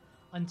continue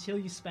until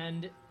you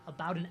spend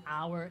about an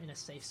hour in a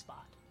safe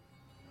spot.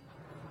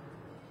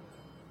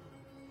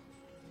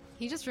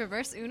 He just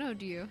reverse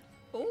Uno'd you.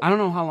 I don't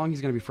know how long he's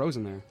going to be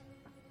frozen there.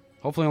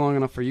 Hopefully long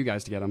enough for you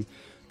guys to get him.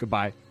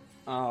 Goodbye.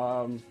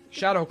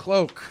 Shadow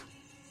Cloak.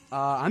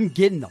 I'm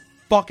getting the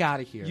fuck out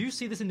of here. You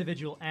see this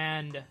individual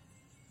and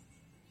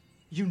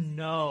you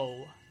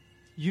know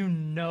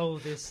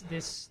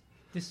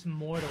this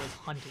mortal is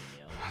hunting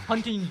you.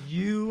 Hunting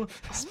you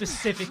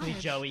specifically,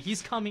 Joey.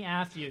 He's coming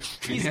after you.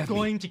 He's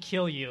going to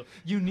kill you.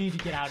 You need to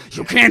get out of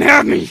here. You can't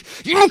have me!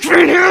 You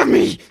can't have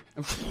me!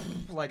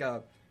 Like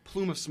a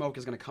plume of smoke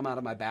is going to come out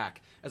of my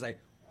back as I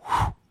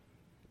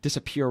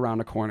disappear around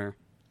a corner.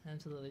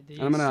 Absolutely.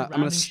 The I'm gonna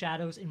surrounding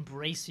shadows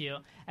embrace you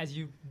as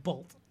you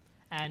bolt.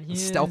 And he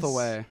stealth is-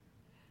 away.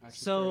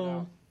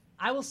 So,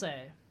 I will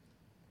say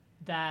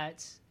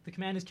that the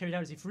command is carried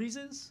out as he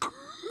freezes.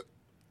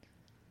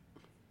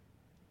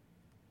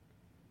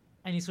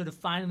 And he sort of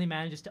finally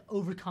manages to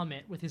overcome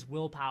it with his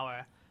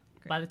willpower.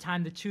 Great. By the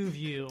time the two of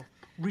you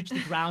reach the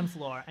ground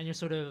floor, and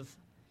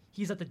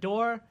he's at the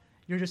door,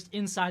 you're just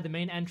inside the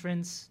main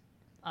entrance,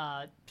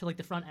 to like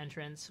the front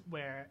entrance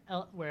where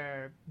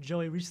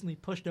Joey recently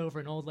pushed over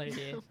an old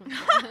lady.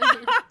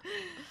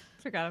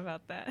 Forgot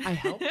about that. I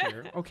helped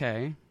her.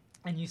 Okay.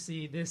 And you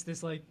see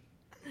this like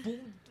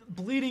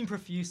bleeding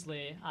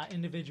profusely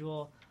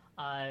individual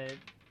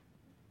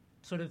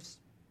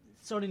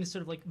starting to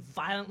sort of like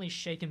violently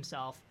shake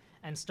himself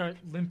and start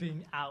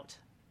limping out.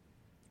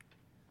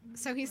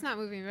 So he's not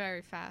moving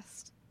very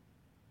fast.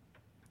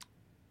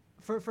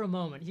 For a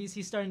moment,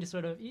 he's starting to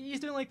sort of he's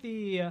doing like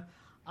the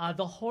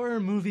horror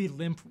movie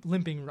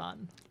limping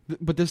run.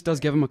 But this does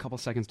give him a couple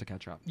seconds to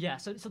catch up. Yeah,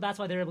 so that's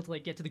why they're able to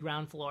like get to the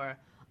ground floor.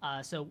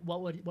 So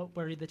what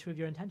were the two of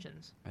your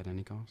intentions? At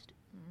any cost.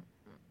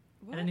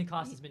 At any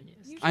cost has been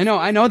used. I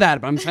know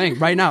that, but I'm saying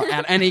right now,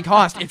 at any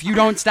cost, if you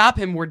don't stop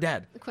him, we're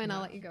dead. Quinn,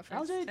 I'll let you go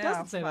first. LJ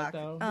doesn't say that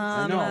though.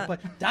 I know,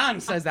 but Don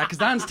says that because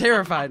Don's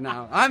terrified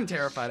now. I'm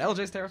terrified.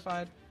 LJ's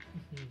terrified.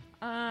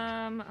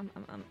 I'm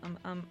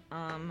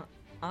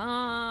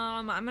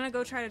gonna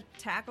go try to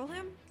tackle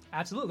him.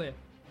 Absolutely.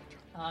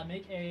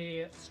 Make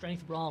a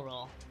strength brawl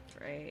roll.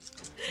 Great.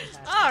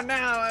 Fantastic. Oh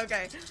no.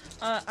 Okay.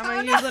 I'm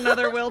gonna use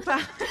another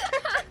willpower.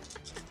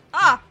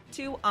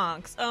 2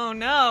 onks. Oh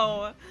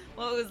no.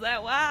 What was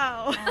that?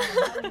 Wow.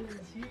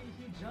 He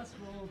just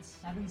rolled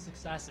 7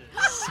 successes.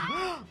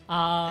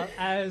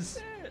 As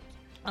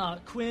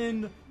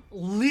Quinn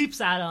leaps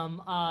at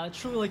him,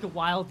 truly like a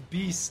wild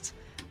beast,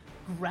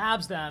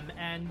 grabs them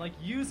and like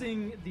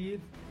using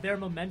their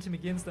momentum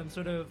against them,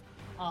 sort of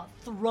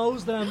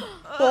throws them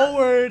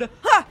forward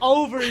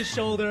over his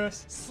shoulder,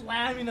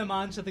 slamming them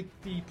onto the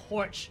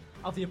porch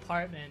of the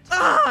apartment.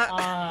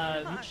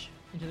 Reach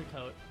into the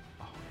coat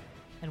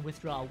and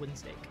withdraw a wooden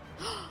stake.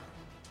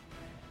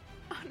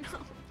 Oh no.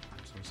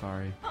 I'm so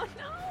sorry. Oh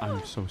no.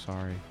 I'm so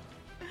sorry.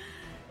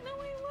 No,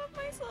 I love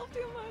myself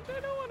too much. I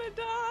don't want to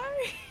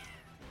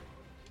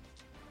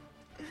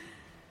die.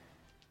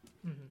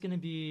 Gonna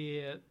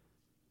be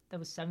that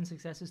was 7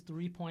 successes,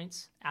 3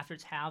 points after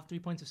it's halved, 3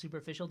 points of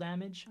superficial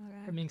damage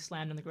from being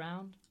slammed on the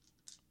ground.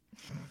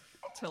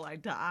 Till I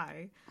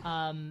die.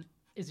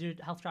 Is your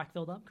health track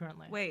filled up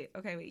currently? Wait.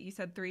 You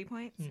said 3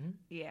 points? Mhm.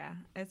 Yeah,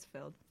 it's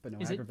filled. But no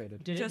Is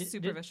aggravated. Just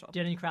superficial.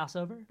 Did any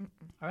crossover?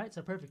 All right,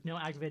 so perfect. No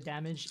aggravated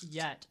damage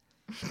yet.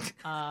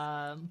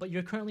 But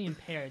you're currently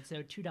impaired,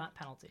 so 2 dot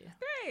penalty.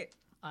 Great.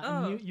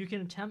 And you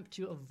can attempt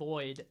to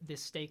avoid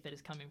this stake that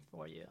is coming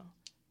for you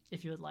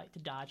if you would like to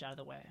dodge out of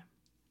the way.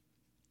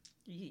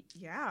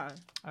 Yeah.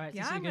 All right,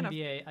 Yeah, so this is I'm going to gonna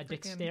be a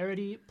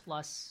dexterity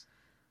plus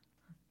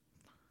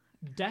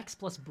dex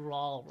plus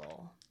brawl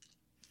roll.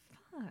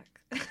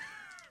 Fuck.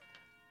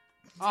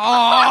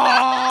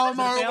 Oh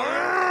my Fail?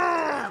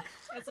 word!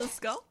 It's a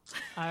skull?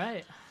 All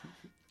right.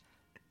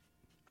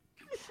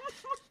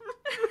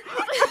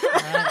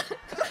 All right.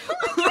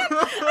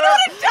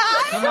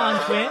 Come on,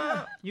 Quinn.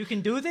 You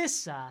can do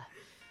this.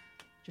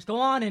 Just go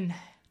on and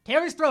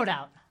tear his throat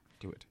out.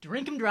 Do it.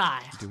 Drink him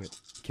dry. Do it.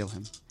 Kill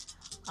him.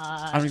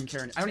 I don't even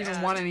care. I don't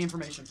even want any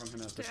information from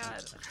him at this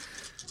point.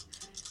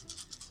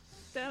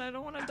 Dad, I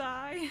don't want to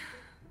die.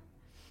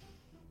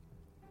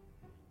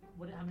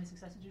 How many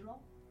successes did you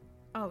roll?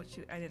 Oh,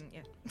 shoot, I didn't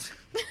yet.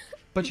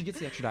 But she gets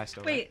the extra die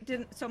still. Wait,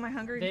 so my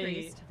hunger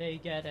increased. They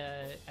get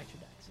extra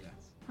dice.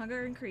 Yes.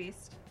 Hunger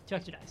increased, 2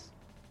 extra dice.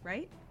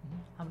 right?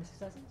 How many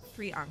successes?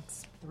 3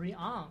 onks. 3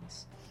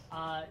 onks.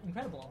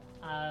 Incredible.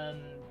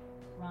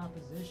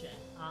 Proposition.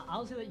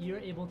 I'll say that you're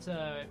able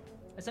to.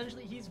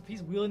 Essentially,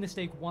 he's wielding the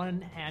stake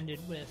one-handed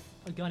with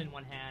a gun in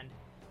one hand,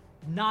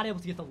 not able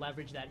to get the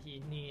leverage that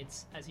he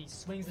needs as he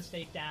swings the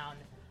stake down,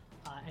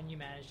 and you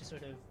manage to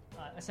sort of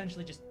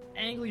essentially just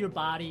angle your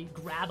body,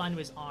 grab onto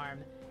his arm,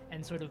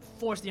 and sort of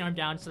force the arm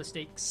down so the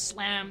stake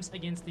slams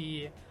against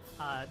the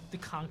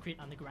concrete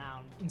on the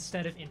ground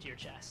instead of into your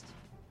chest.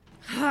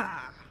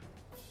 Ha!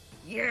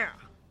 Yeah.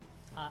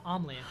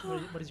 Amelie,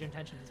 what is your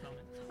intention in this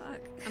moment?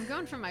 Fuck. I'm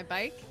going for my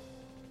bike.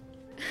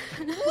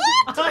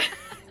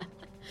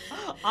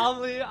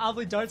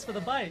 Amelie darts for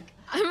the bike.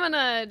 I'm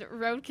gonna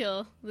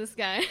roadkill this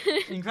guy.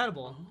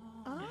 Incredible.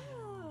 Oh.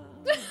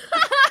 I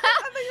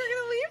thought you were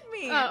gonna leave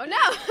me. Oh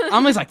no!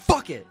 Amelie's like,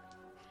 fuck it.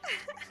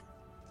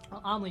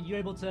 Amelie, you're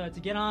able to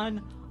get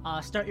on,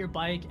 start your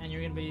bike, and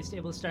you're going to be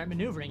able to start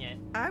maneuvering it.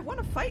 I want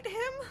to fight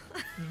him.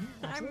 I'm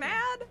absolutely.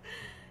 mad.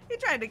 He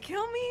tried to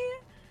kill me.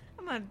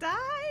 I'm gonna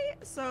die,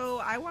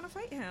 so I want to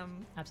fight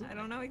him. Absolutely. I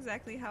don't know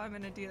exactly how I'm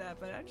gonna do that,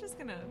 but I'm just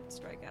gonna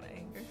strike out of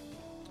anger.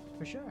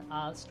 For sure.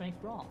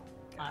 Strength brawl.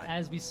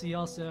 As we see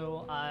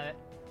also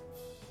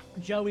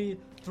Joey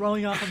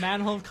throwing off a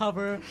manhole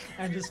cover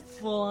and just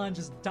full on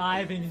just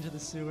diving into the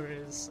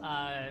sewers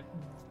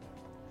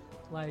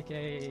like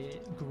a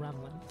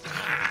gremlin.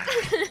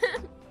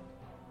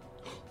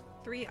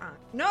 3 onks.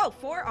 No,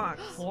 4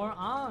 onks. 4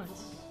 onks.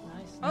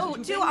 Nice. Oh,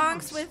 2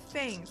 onks with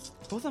fangs.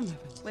 Both of them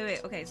have it.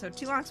 Wait. Okay, so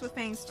 2 onks with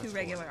fangs, 2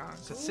 regular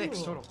onks. That's 6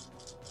 Ooh. total.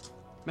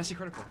 Messy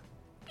critical.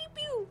 Pew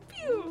pew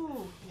pew.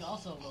 Ooh, he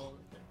also rolled.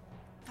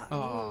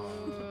 Oh.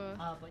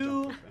 But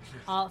you,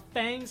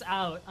 fangs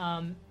out.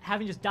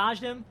 Having just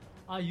dodged him,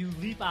 you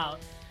leap out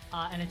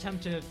and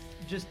attempt to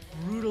just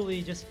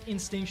brutally, just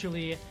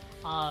instinctually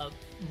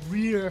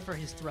rear for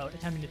his throat,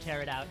 attempting to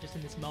tear it out just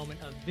in this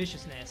moment of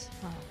viciousness.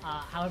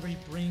 However, he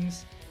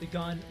brings the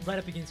gun right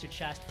up against your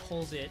chest,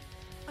 pulls it.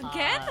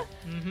 Again?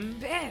 Mm-hmm.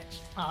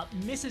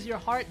 Bitch. Misses your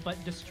heart, but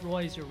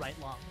destroys your right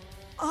lung.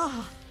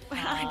 Oh,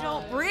 I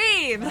don't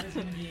breathe. That is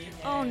going to be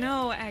Oh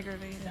no,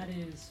 aggravated. That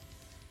is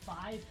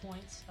 5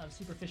 points of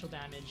superficial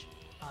damage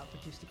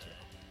reduced to 2.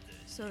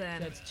 So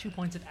then, That's 2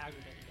 points of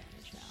aggregated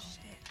damage now.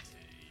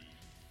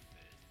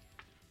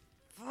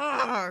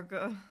 fuck.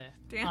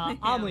 Damn.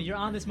 Amelie, you're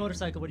on this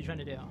motorcycle. What are you trying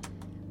to do?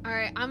 All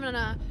right, I'm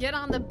gonna get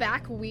on the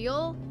back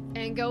wheel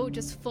and go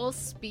just full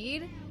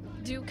speed.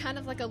 Do kind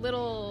of like a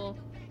little,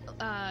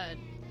 kind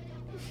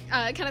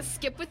of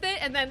skip with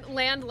it, and then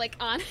land like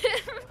on him.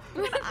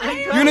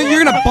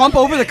 You're gonna bump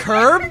over the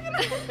curb?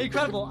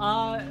 Incredible.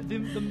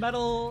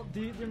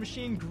 The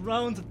machine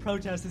groans with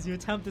protest as you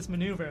attempt this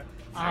maneuver.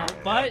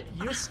 But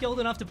you're skilled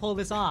enough to pull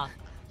this off.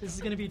 This is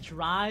going to be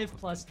drive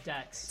plus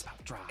dex.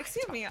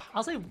 Excuse me.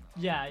 I'll say,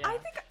 yeah. I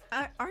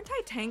think, aren't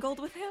I tangled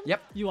with him?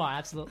 Yep. You are,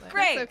 absolutely.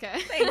 Great. okay.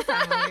 Thanks,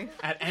 Emily.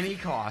 At any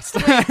cost.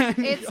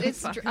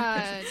 It's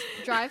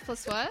drive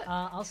plus what?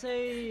 I'll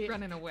say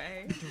Running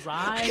away.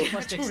 drive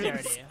plus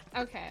dexterity.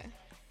 Okay.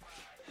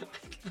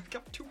 I've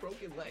got 2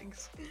 broken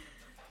legs.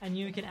 And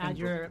you can add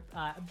your,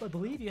 I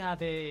believe you have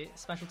a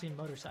specialty in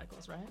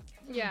motorcycles, right?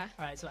 Yeah.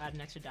 All right, so add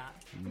an extra dot.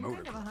 I'm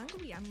kind of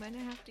hungry. I'm gonna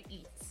have to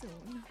eat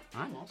soon.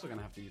 I'm also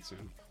gonna have to eat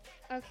soon.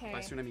 Okay.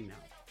 By soon I mean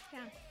now.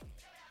 Yeah.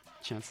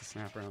 Chance the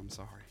Snapper, I'm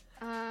sorry.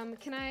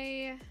 Can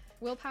I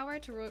willpower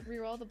to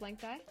re-roll the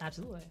blank die?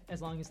 Absolutely,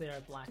 as long as they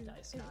are black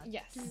dice, not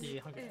Yes. the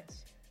hunger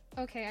dice.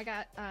 Okay, I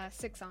got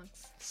 6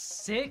 onks.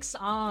 6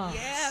 onks.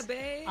 Yeah,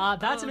 babe.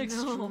 That's Oh, an no.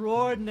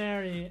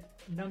 extraordinary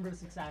number of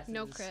successes.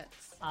 No crits.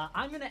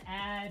 I'm gonna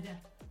add.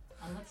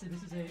 Let's say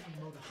this is a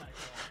motorcycle.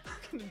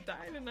 I'm gonna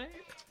die tonight.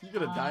 You're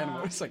gonna die in a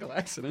motorcycle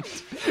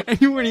accident.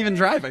 And you weren't even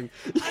driving.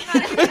 I'm not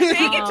even gonna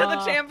make it to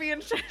the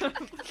championship.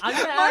 I'm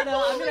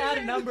gonna add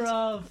a number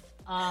of.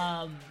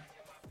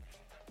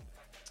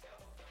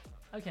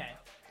 Okay.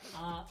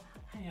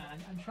 Hang on.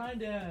 I'm trying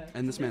to.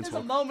 And this man's There's a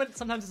hook. moment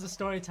sometimes as a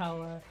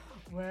storyteller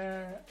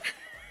where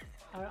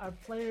our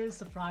players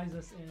surprise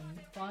us in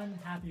fun,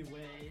 happy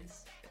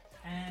ways,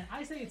 and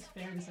I say it's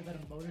fair to say that a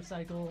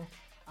motorcycle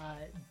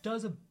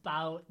does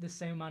about the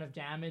same amount of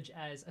damage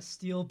as a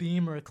steel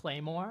beam or a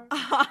claymore.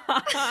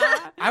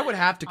 I would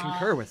have to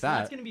concur with So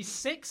that's that. going to be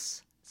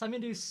 6. So I'm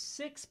going to do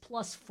 6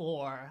 plus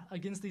 4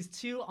 against these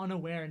 2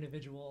 unaware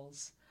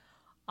individuals.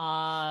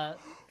 For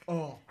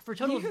a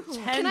total of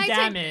 10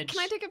 damage. Can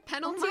I take a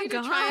penalty my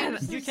to try and...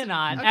 God. You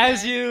cannot. Okay.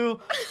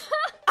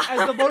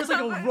 As the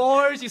motorcycle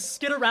roars, you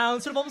skid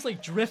around, sort of almost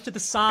like drift to the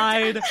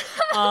side,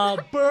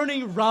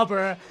 burning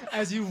rubber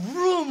as you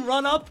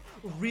run up,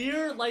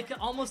 rear like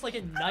almost like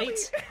a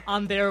knight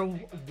on their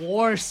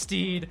war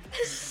steed,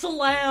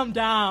 slam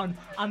down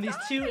on these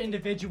 2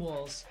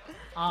 individuals.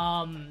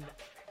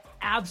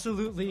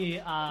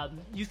 Absolutely,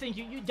 you think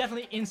you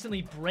definitely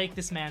instantly break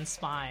this man's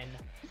spine.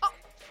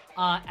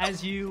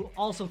 As you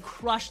also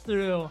crush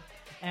through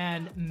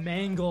and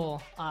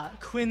mangle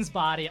Quinn's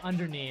body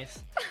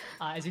underneath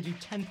as you do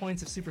 10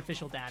 points of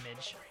superficial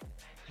damage.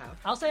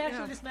 I'll say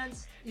actually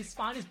his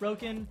spine is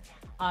broken.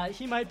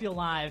 He might be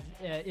alive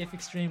if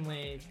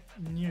extremely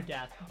near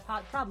death.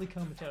 Probably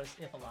comatose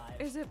if alive.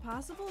 Is it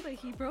possible that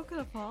he broke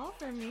a fall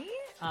for me?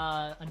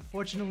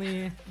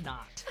 Unfortunately,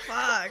 not.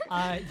 Fuck.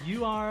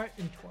 You are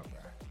in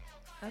torpor.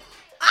 Am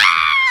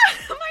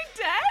I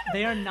dead?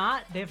 They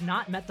have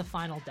not met the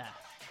final death.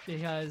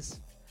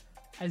 Because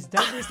as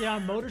deadly as they are,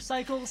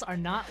 motorcycles are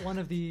not one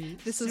of the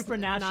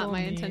supernatural not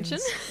my means intention.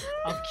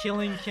 of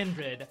killing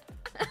kindred,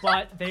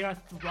 but they are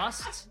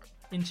thrust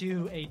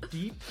into a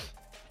deep,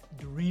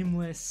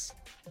 dreamless,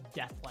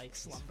 death-like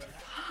slumber.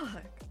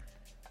 Fuck.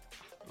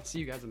 I'll see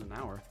you guys in an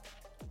hour.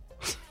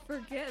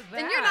 Forget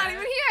that. And you're not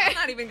even here. I'm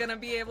not even gonna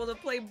be able to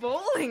play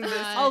bowling this.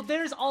 Oh,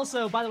 there's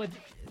also, by the way,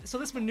 so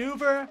this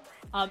maneuver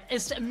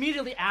is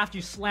immediately after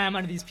you slam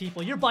onto these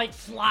people. Your bike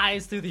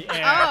flies through the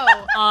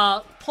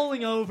air,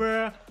 pulling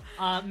over.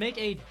 Make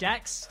a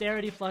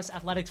dexterity plus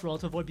athletics roll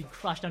to avoid being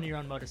crushed under your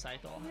own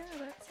motorcycle. Yeah,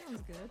 that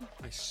sounds good.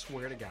 I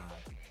swear to God,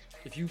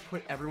 if you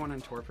put everyone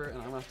in torpor and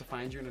I'm gonna have to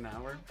find you in an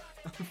hour,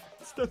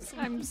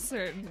 I'm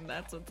certain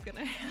that's what's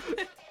gonna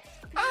happen.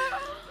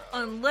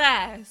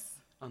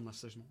 Unless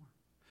unless there's more.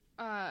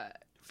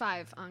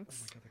 5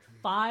 onks.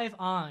 5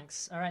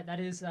 onks. All right,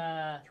 that is.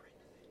 All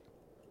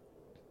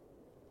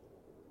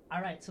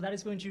right, so that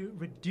is going to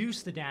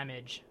reduce the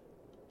damage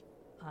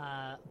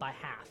by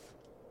half.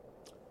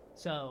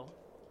 So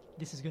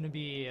this is going to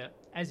be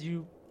as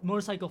you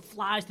motorcycle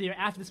flies through the air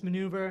after this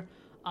maneuver.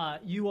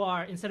 You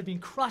are, instead of being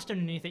crushed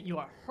underneath it, you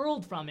are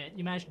hurled from it.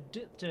 You manage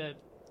to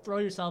throw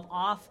yourself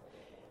off,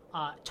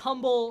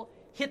 tumble,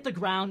 hit the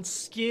ground,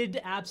 skid,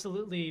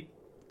 absolutely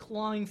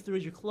clawing through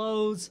your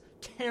clothes,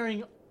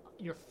 tearing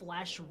your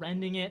flesh,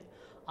 rending it,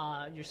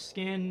 your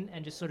skin,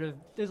 and just sort of,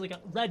 there's like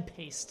a red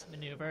paste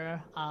maneuver,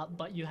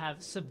 but you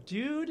have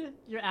subdued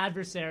your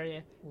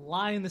adversary,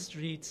 lie in the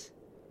street,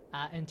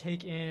 and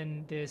take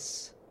in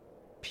this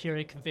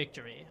Pyrrhic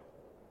victory.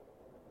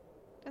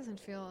 Doesn't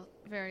feel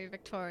very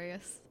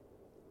victorious.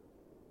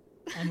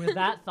 And with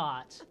that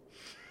thought,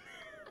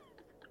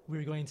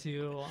 we're going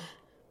to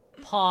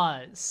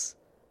pause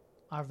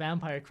our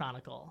Vampire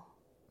Chronicle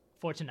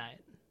for tonight.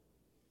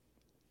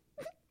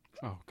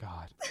 Oh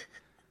God.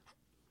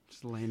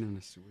 Just laying in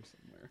a sewer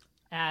somewhere.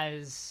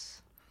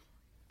 As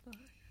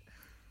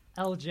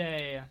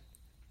LJ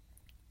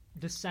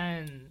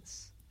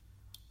descends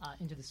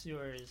into the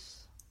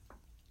sewers.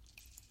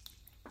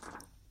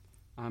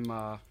 I'm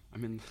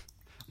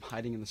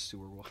hiding in the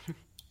sewer water.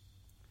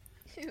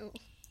 Ew.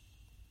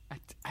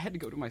 I had to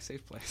go to my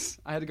safe place.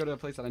 I had to go to a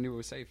place that I knew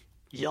was safe.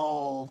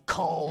 You'll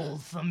call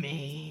for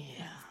me.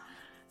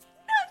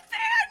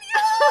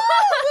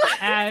 Nathaniel!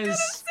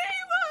 As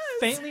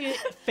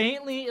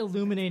faintly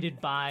illuminated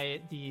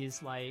by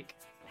these like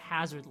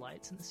hazard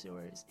lights in the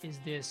sewers is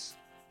this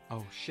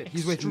Oh shit,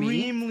 he's with me?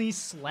 extremely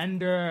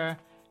slender,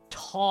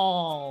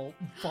 tall,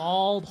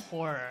 bald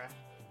horror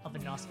of a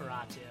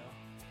Nosferatu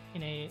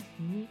in a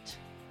neat,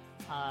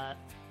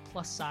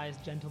 plus-size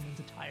gentleman's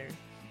attire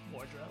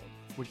wardrobe.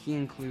 Would he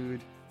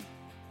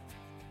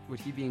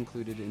be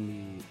included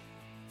in the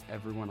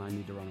everyone I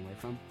need to run away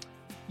from?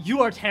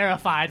 You are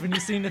terrified when you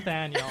see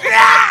Nathaniel.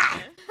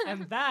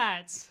 And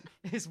that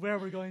is where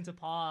we're going to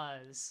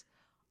pause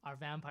our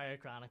Vampire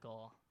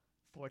Chronicle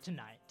for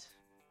tonight.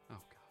 Oh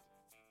god.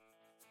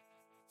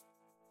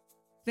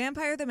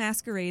 Vampire the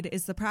Masquerade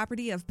is the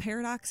property of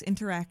Paradox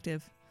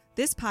Interactive.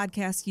 This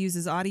podcast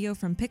uses audio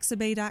from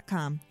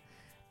Pixabay.com.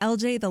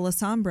 LJ the La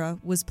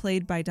Sombra was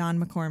played by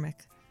Don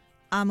McCormick.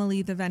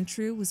 Amelie the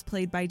Ventru was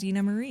played by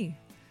Dina Marie.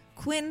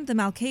 Quinn the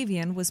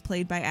Malkavian was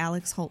played by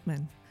Alex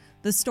Holtman.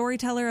 The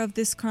storyteller of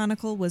this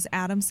chronicle was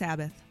Adam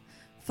Sabbath.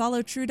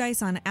 Follow True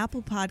Dice on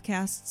Apple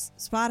Podcasts,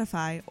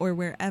 Spotify, or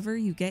wherever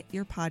you get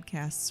your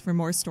podcasts for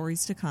more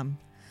stories to come.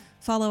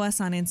 Follow us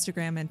on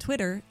Instagram and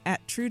Twitter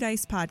at True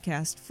Dice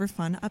Podcast for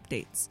fun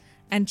updates.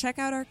 And check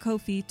out our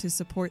Ko-fi to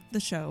support the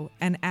show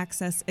and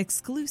access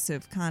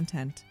exclusive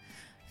content.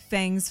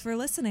 Thanks for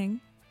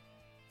listening.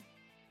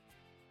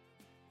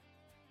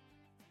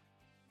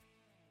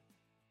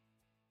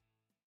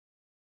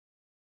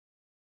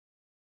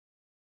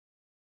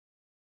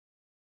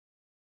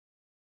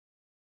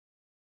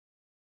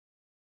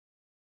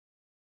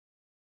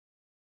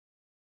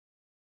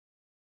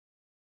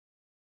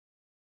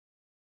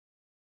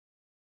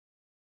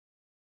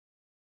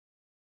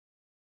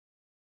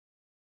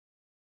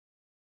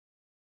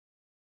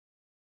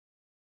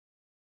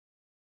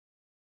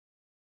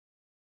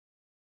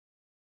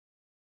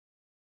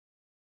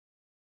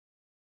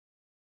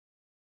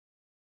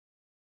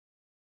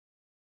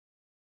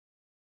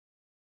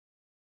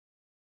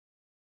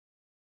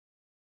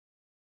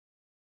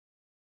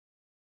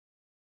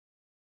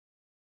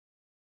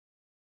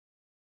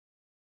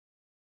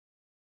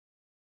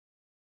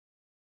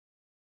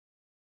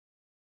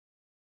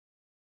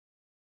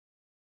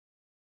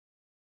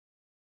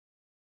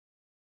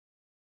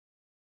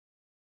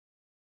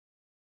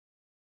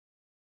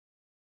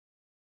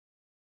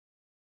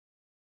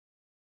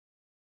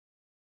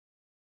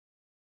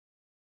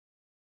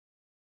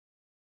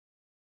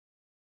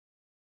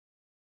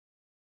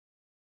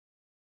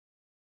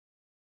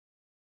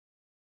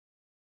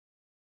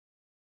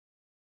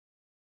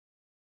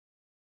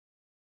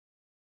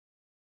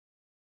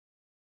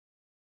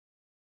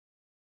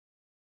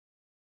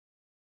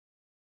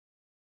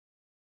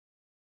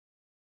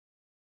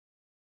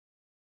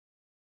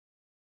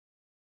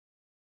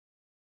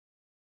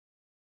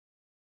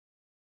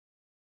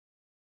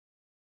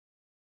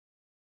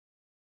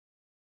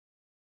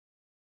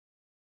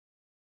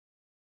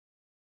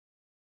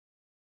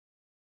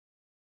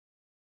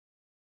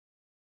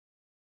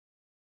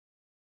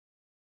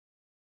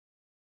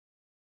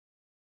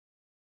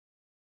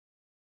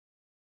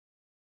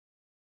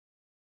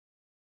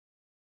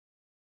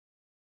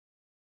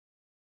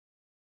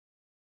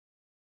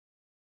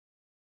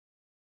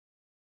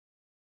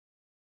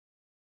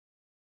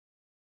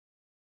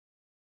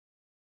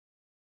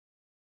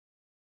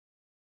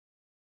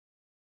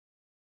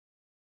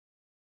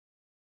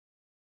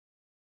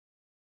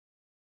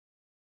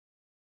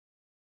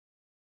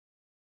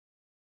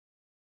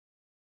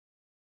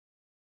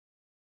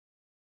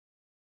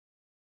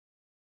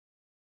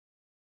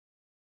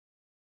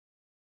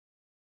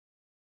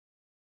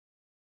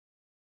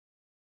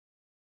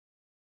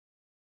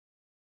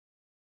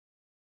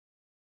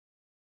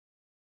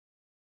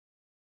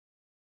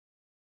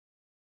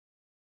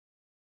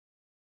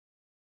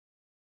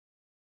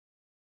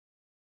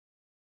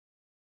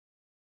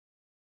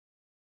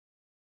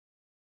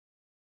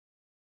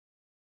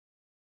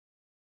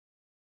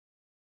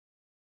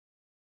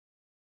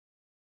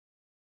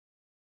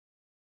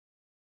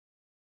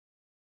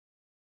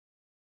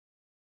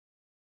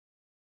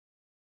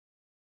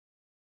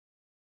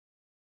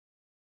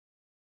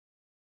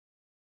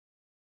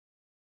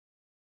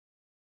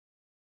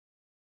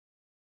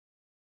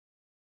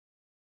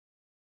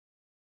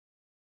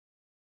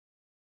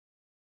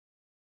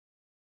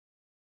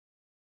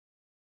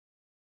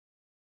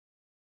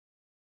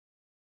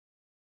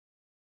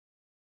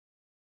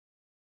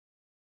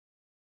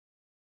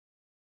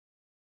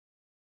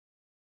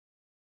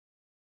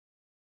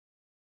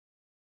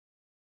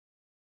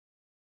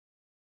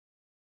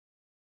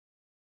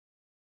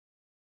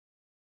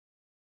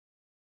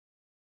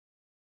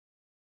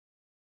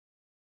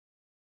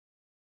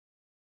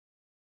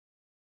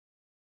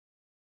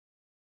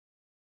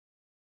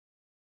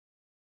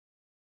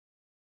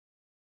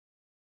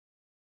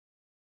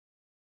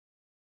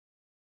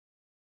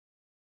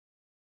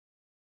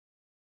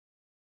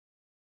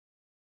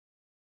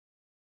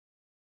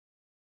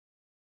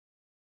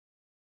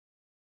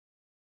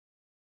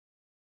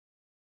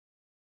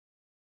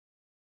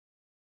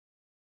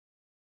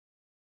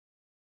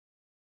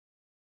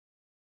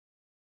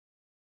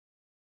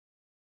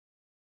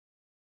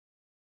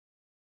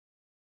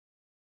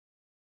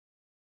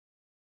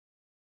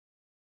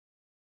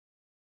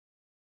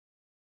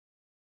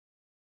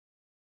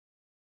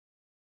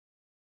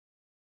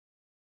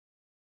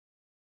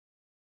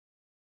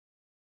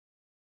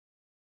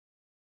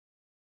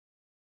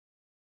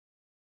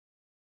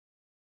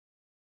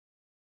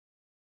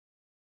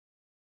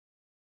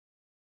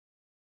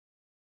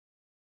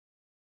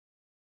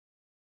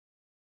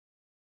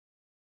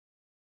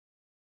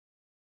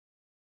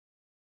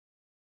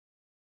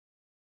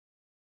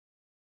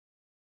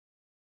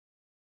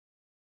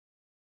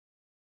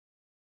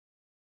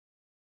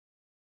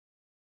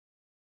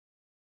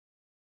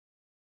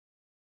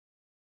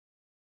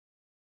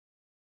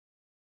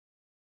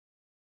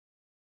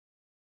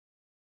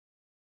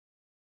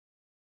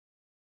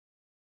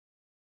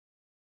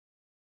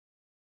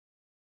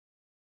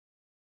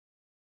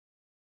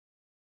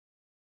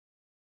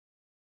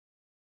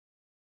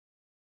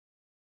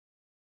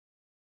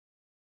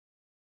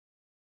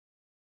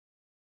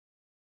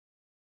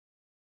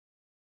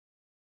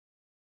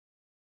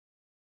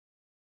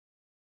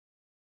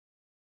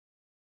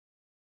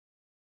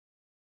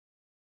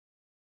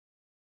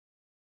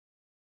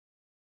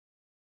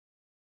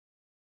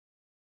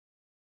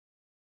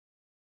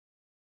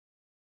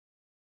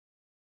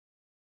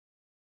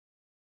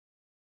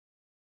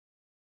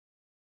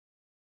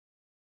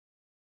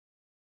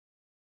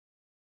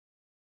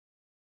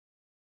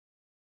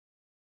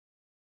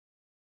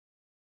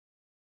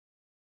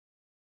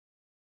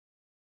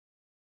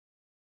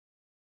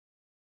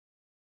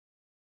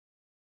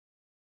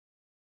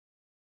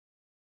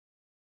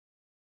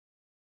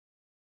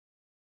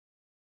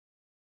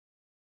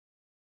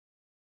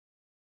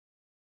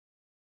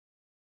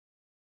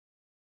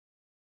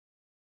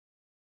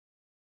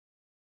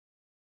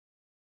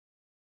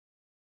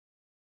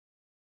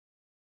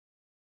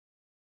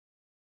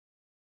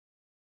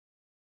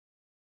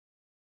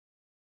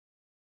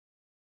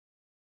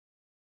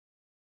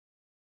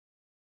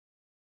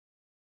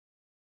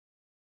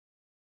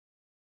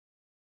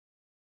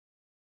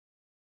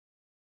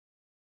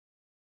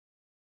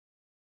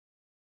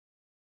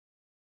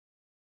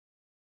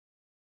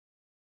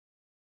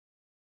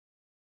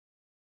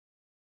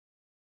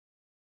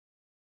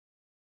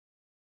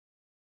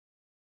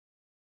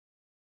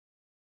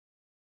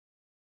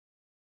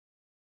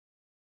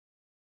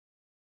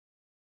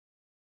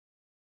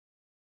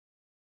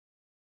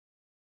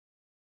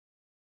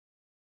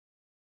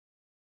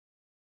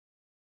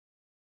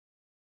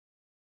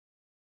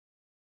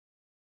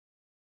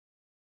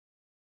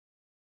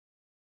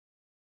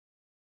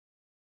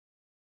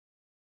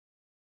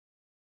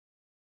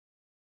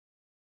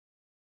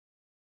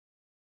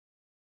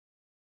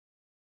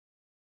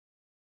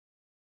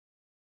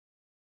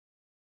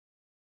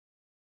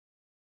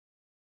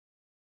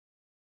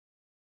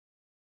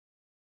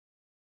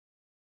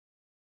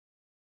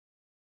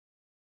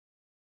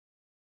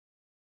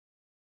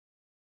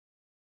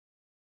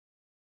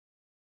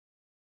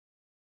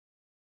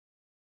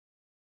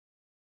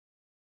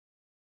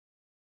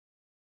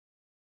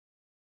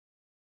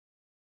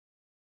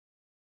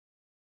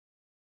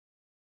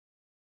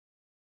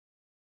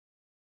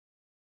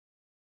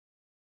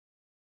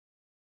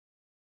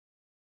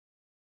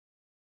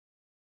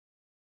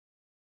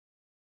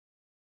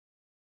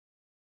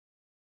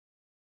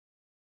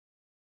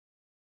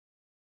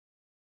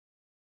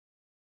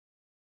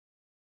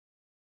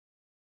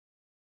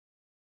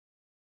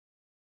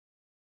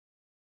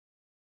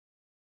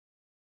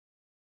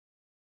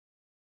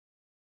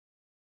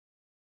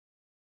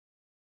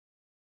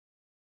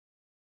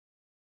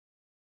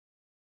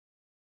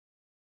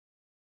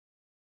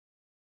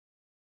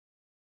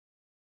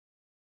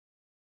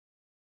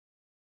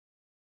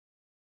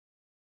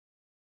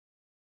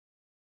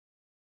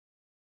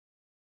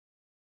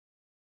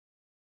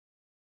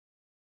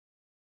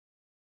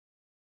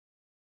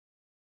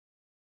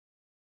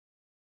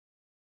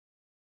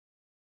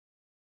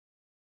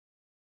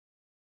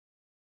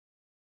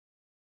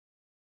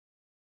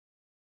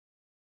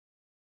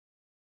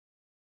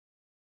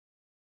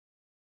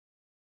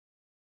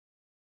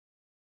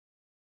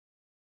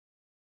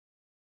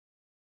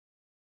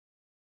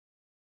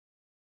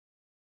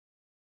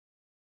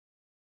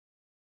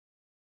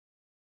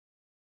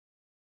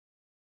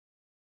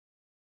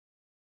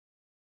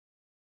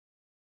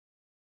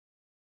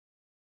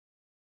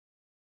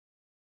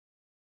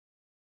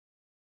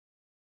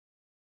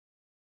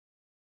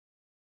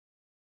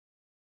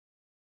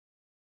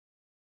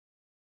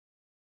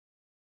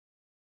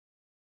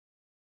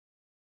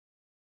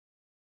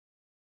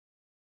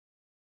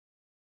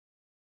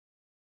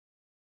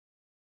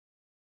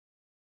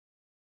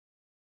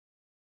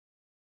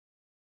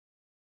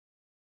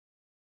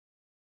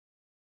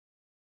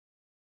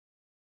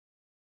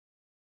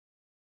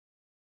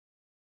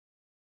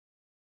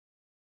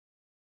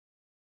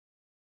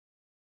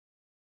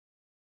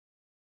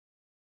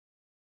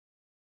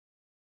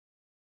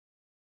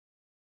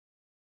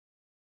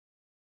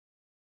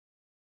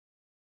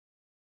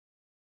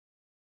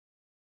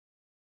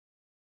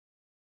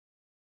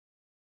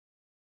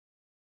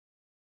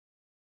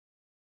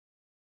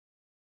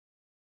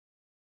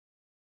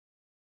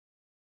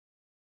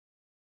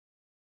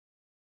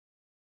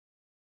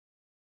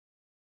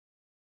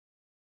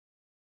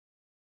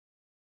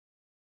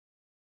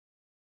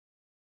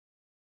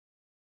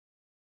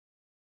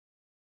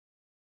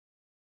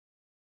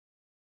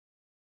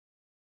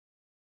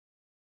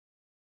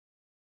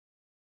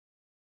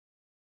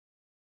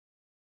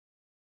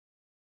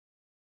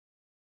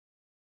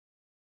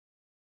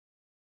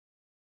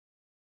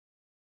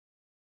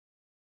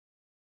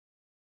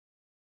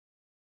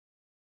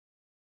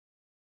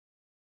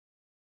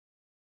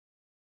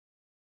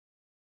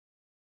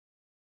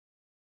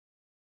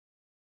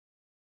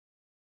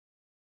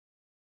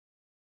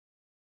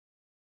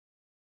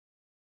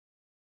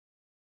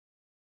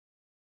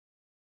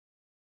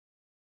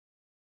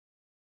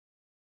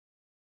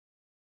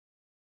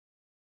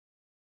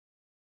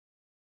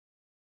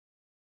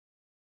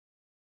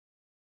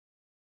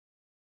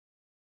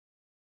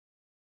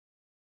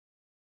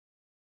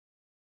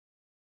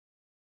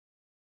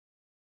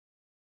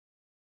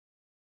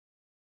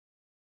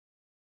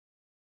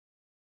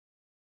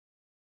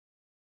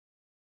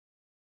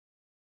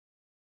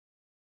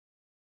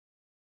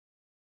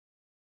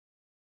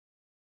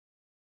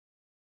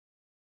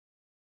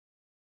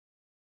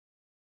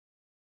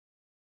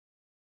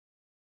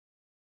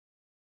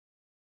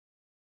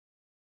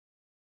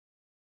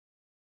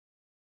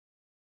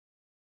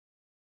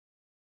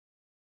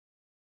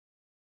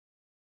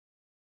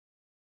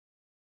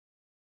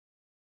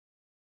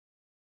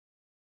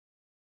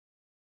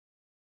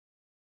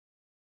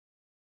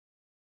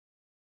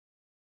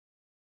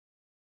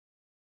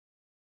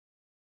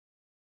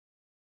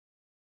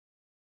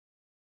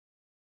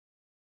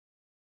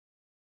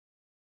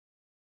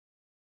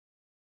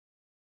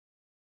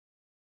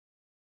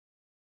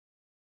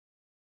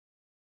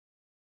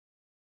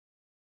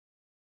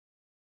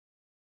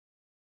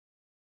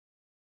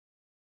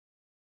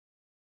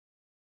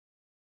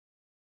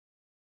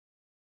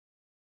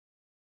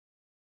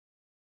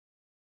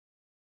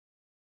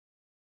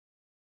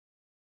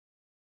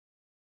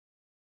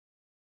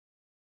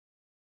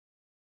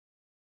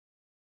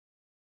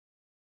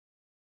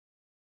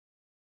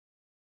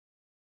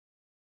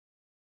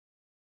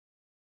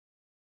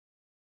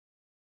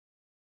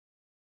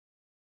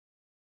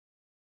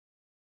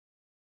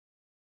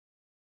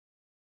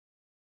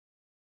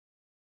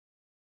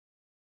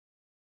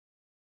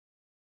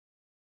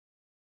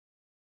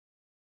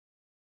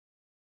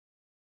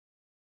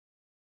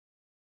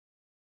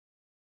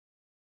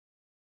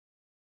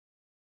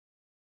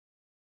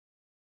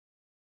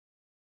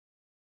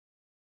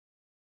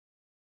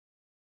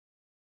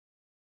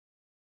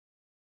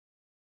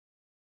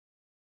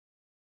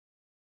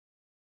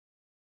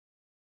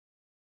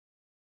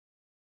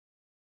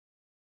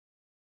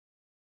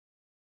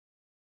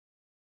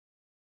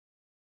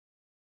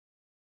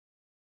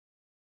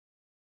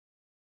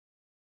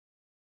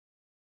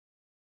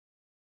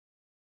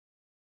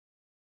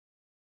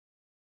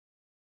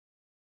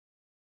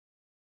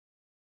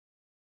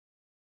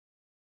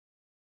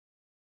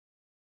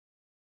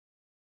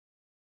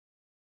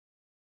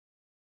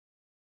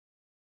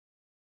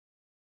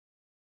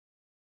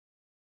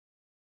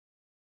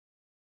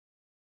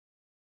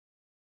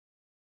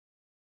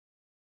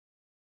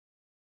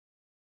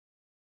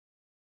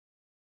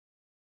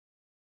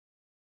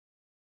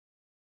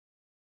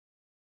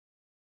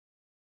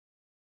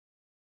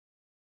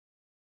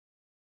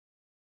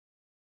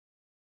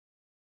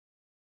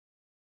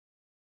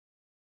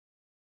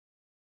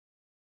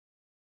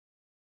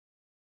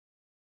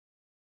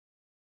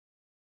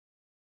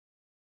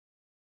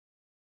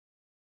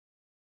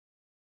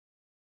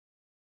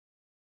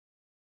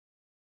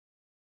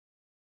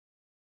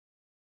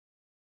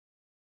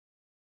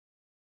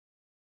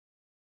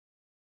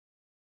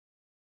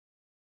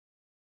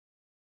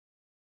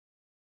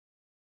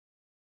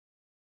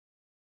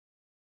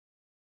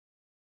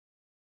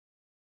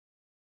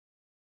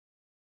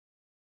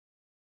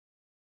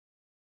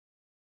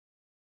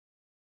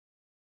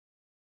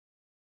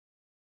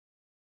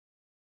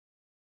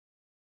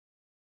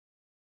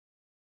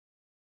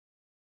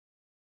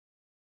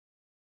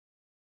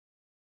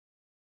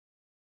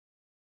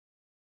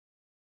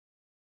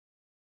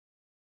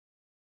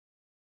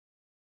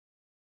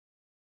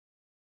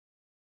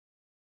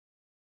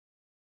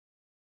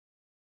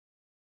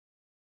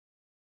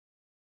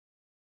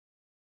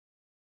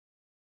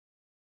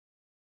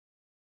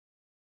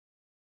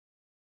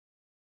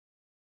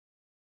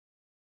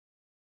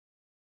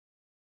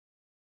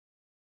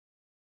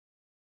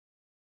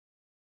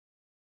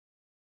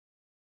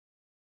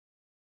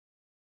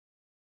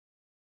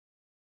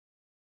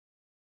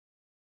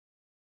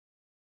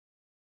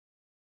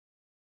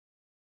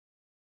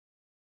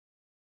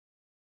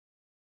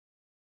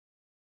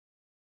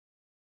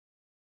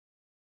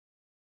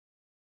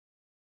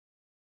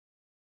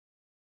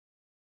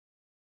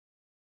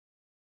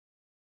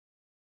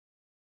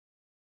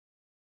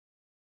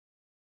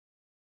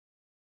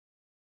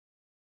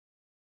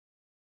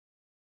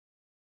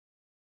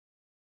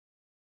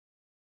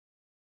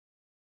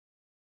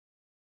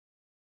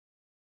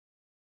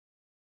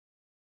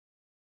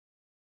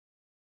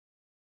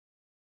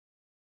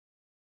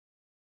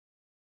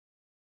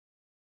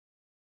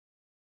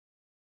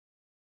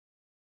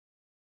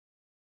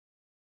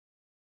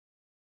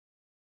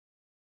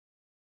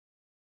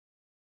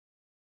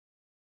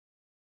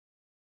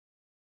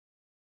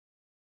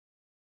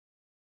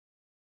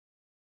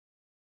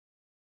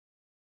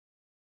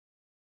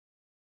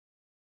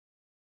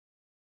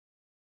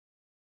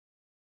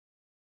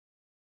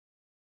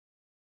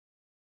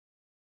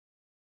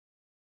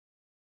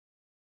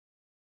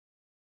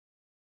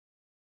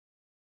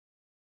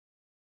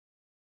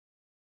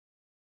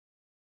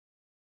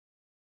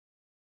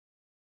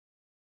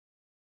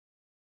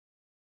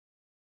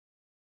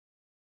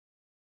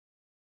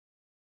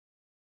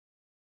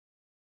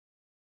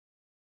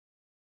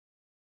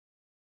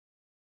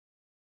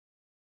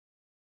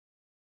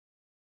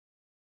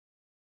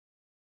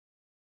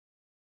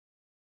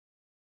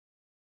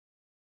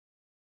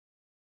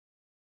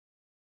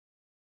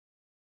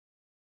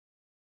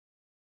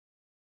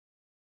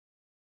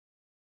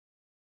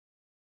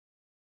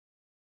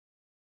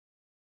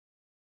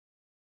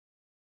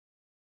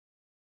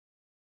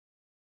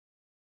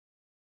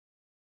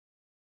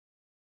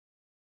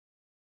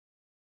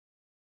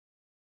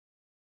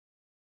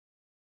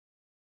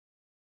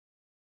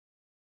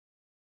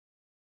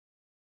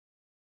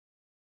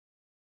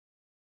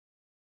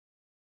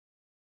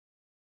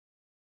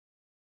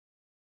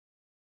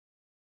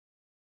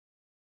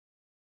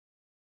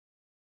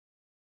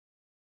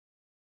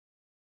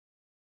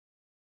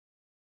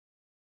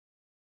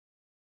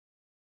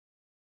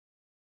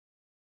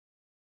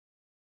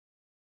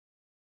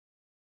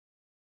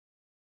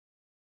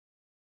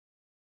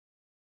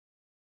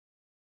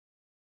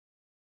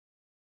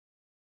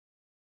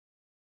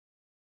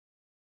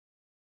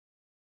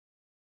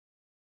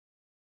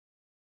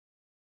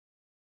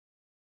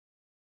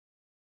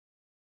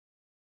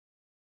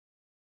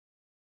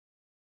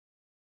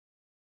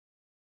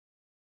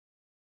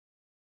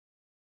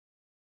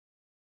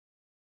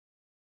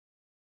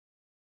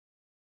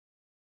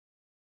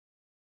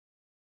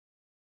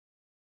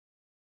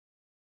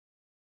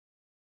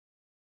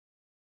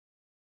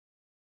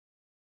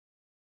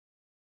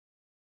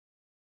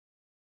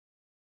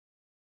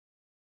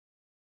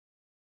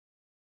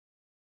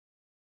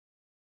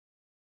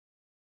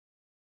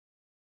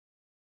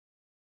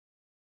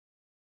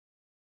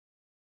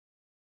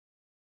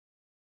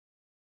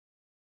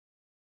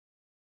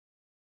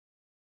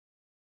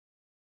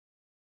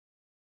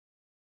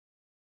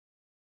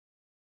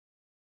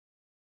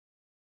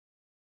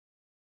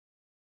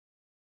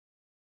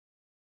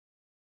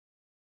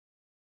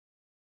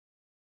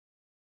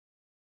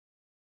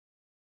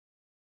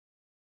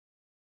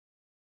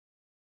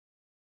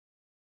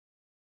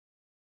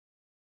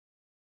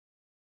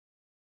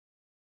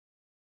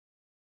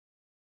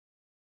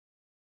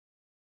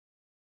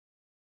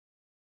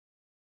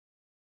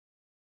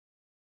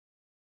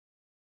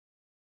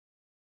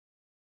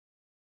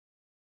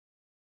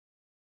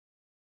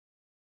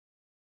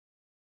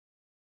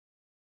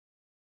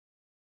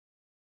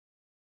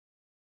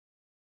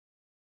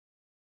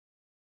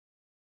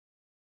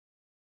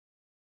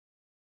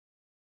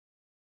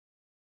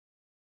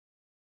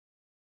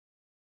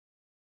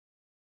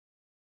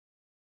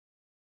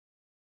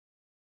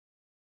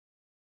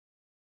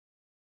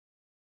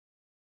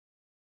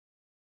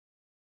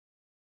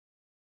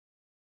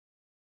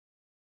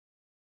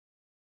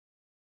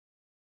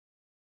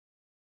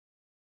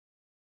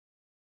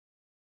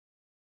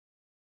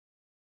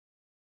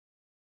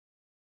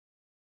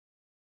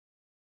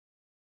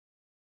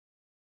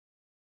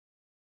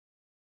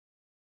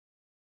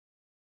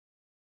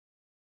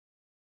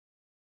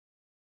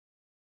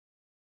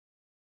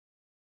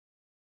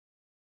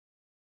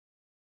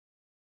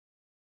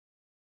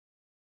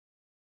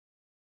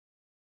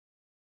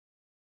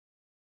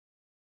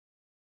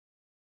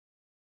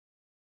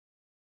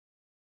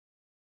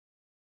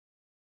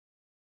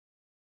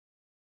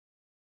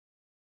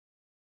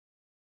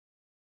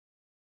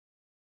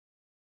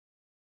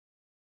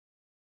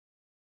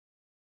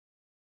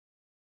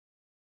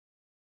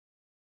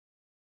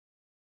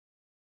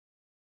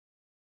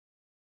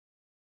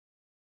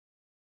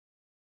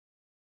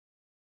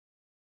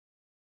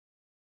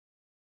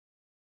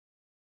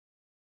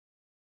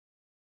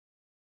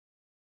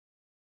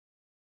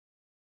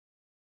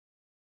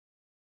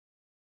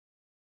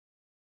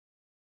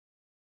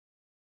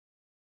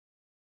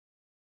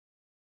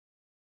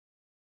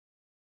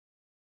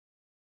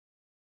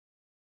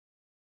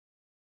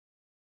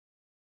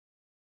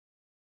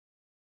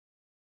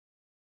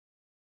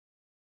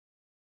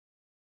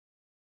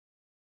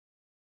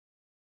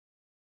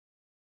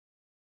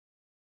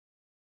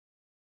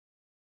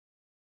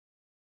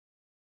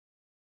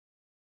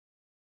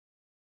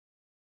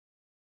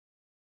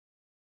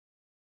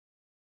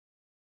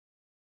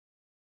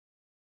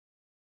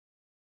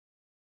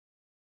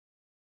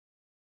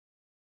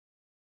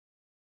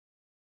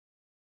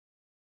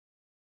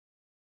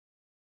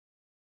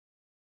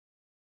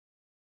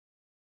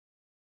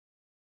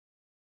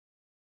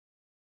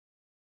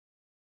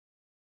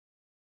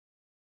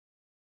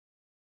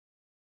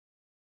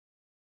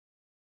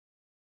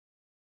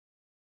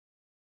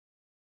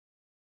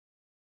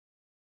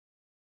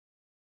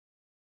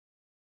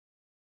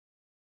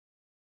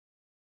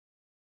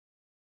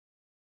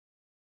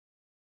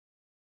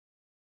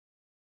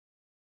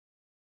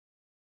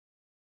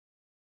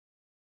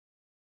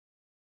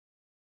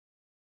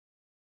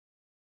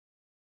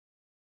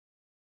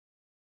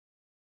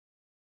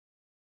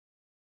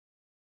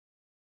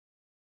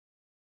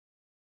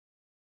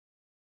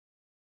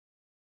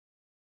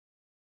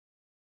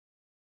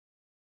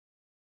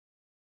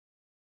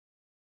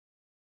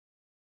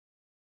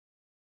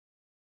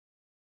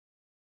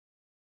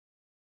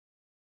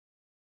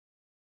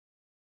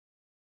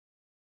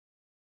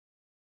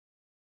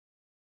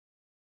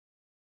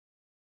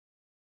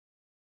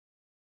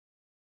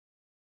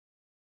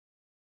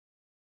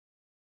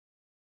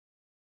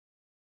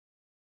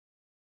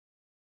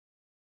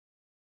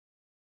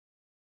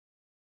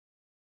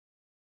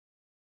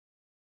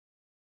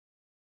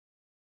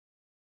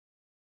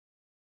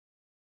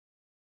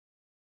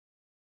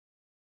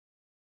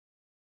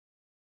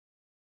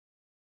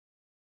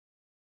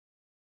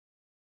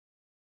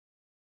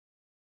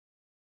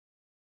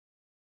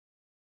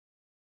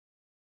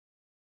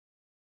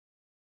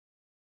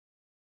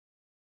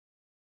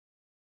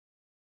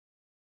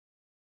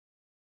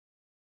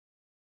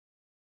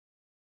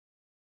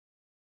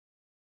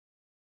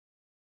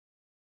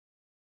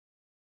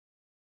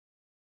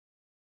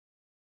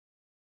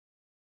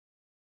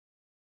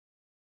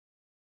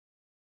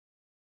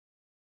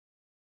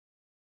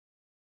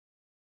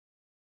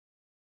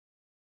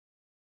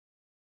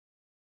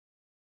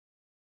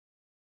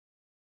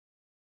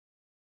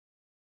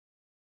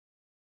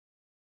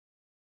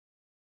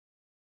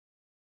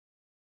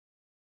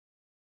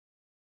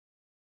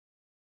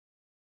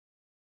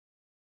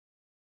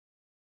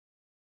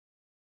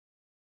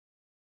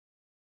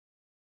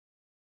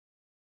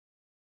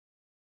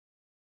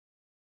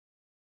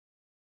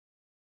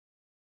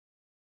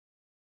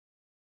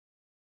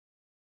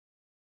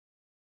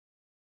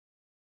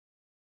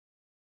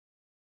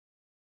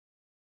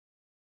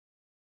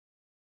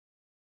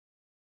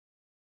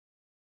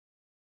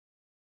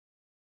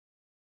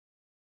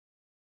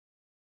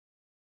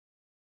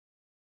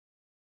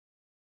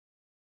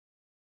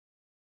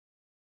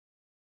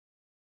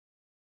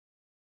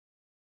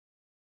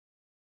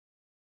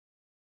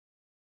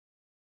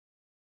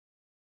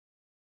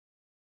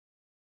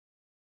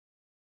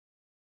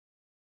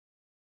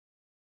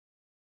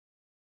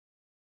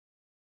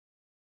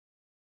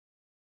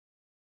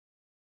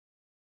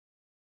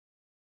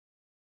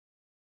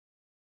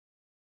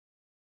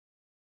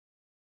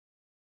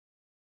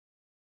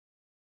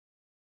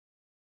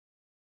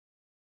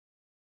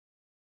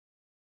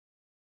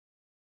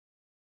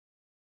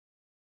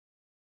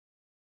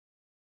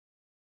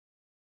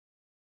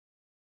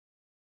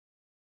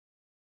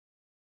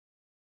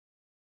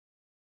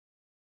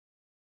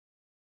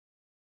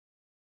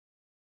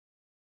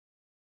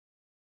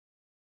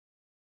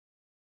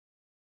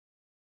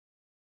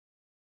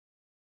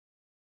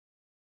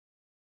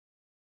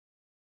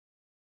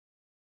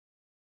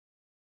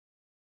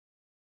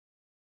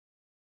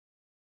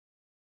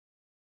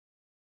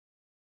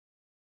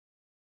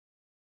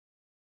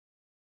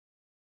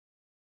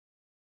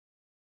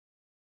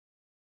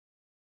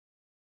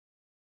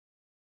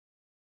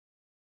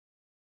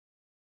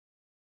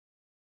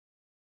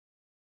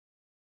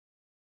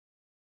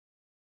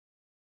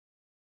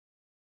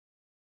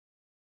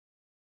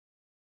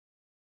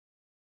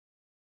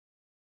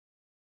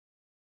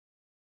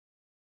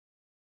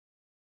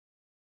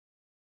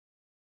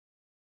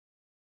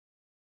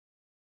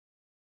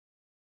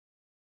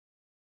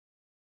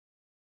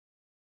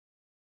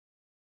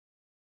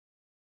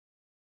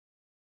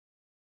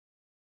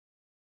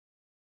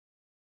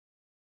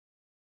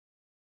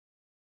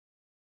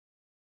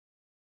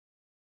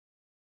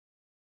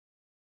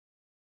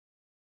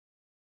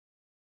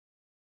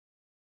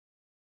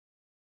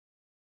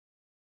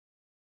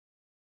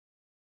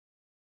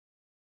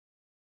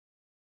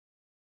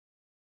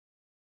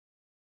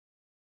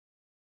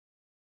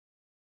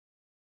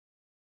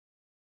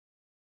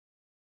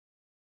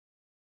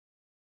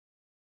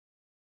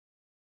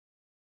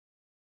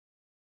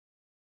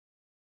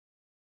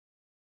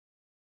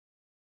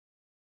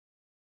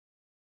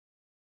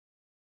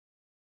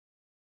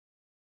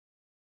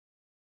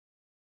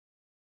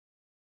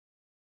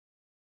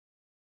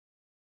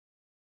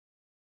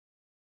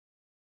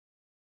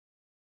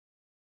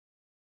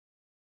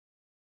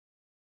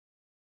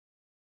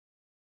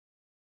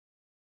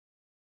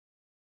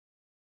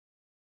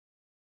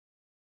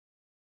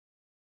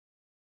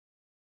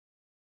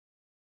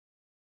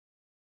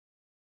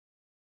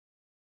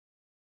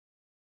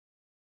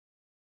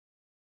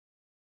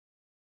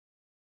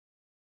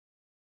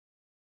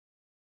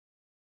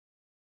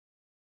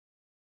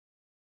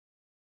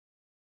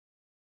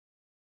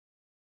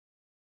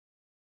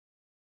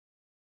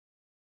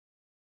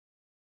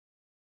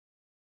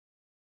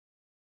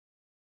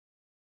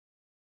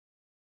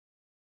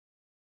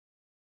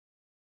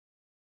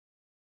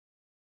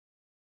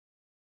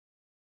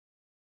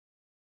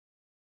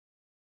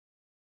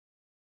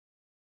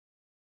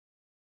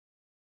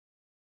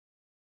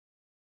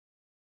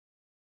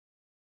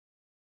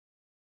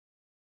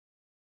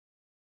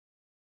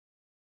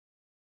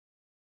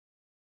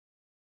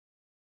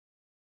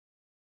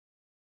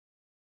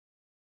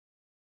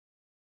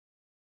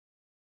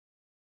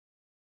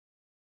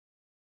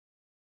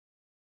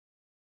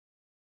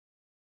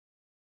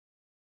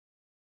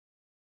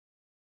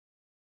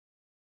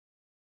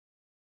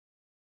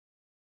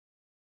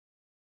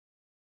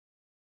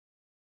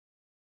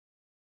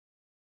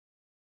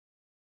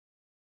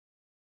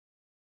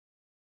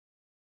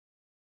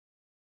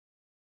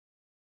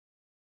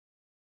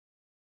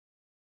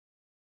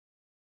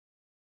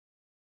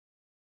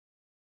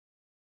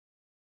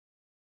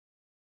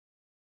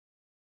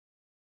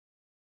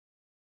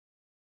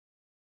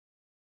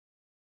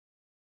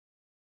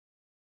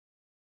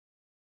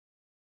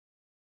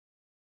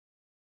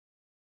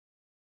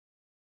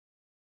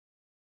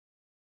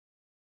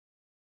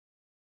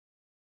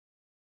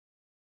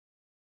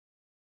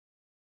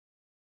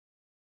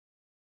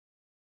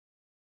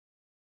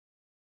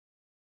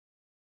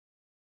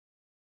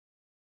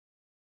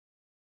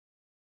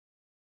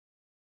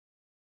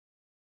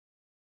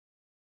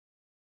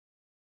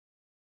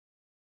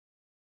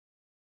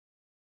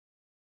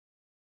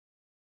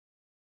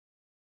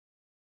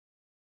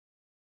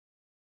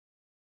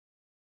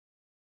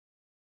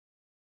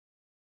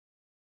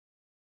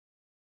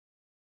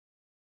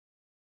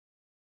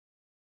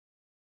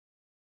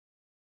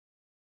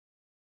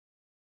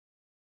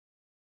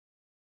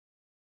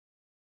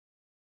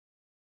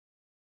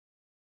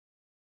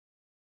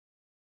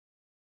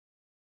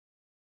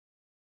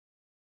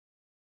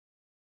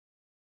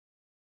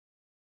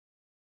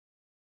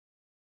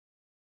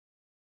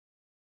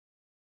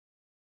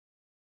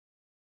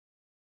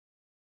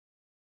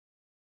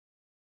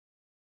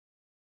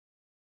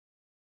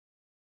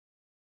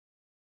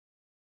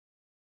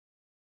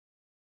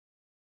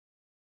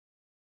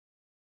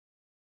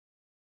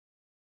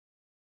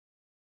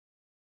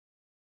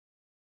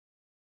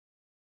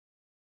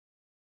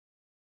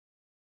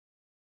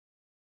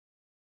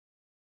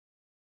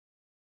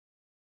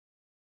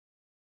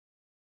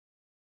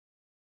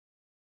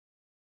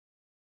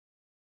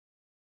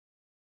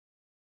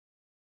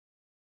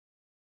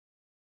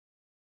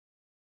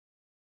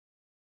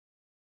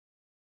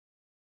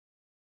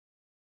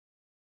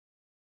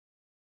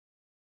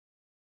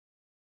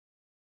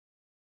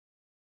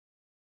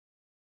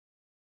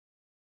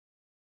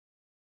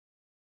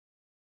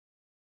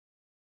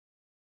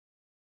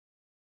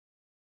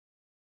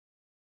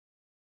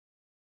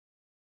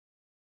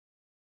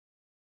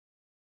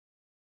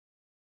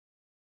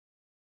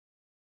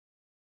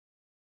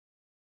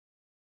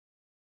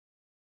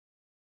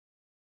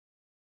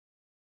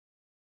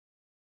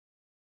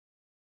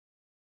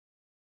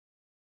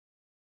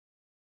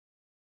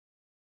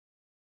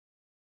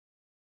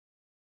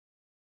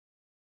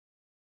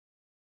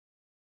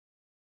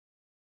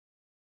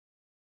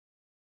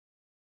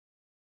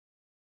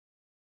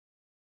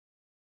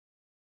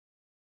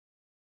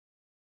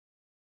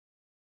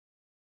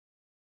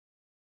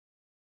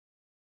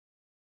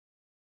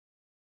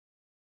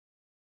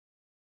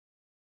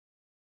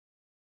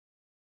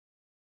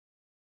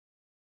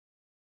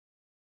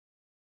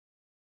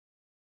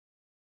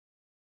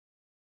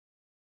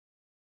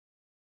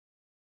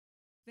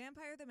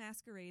 Vampire the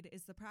Masquerade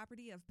is the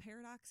property of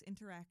Paradox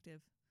Interactive.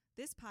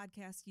 This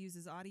podcast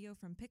uses audio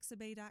from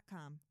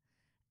Pixabay.com.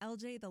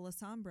 LJ the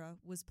Lasombra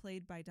was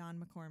played by Don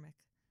McCormick.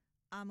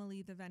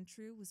 Amelie the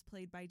Ventru was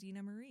played by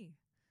Dina Marie.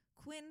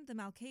 Quinn the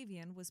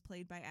Malkavian was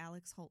played by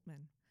Alex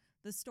Holtman.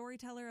 The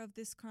storyteller of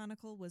this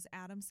chronicle was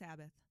Adam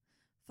Sabbath.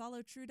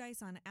 Follow True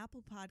Dice on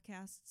Apple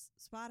Podcasts,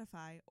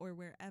 Spotify, or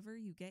wherever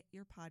you get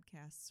your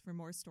podcasts for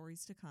more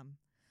stories to come.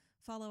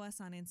 Follow us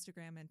on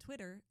Instagram and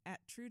Twitter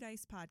at True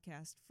Dice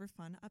Podcast for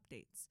fun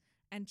updates.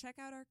 And check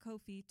out our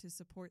Ko-fi to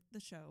support the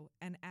show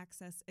and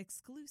access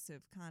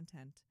exclusive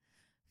content.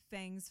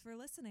 Thanks for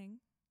listening.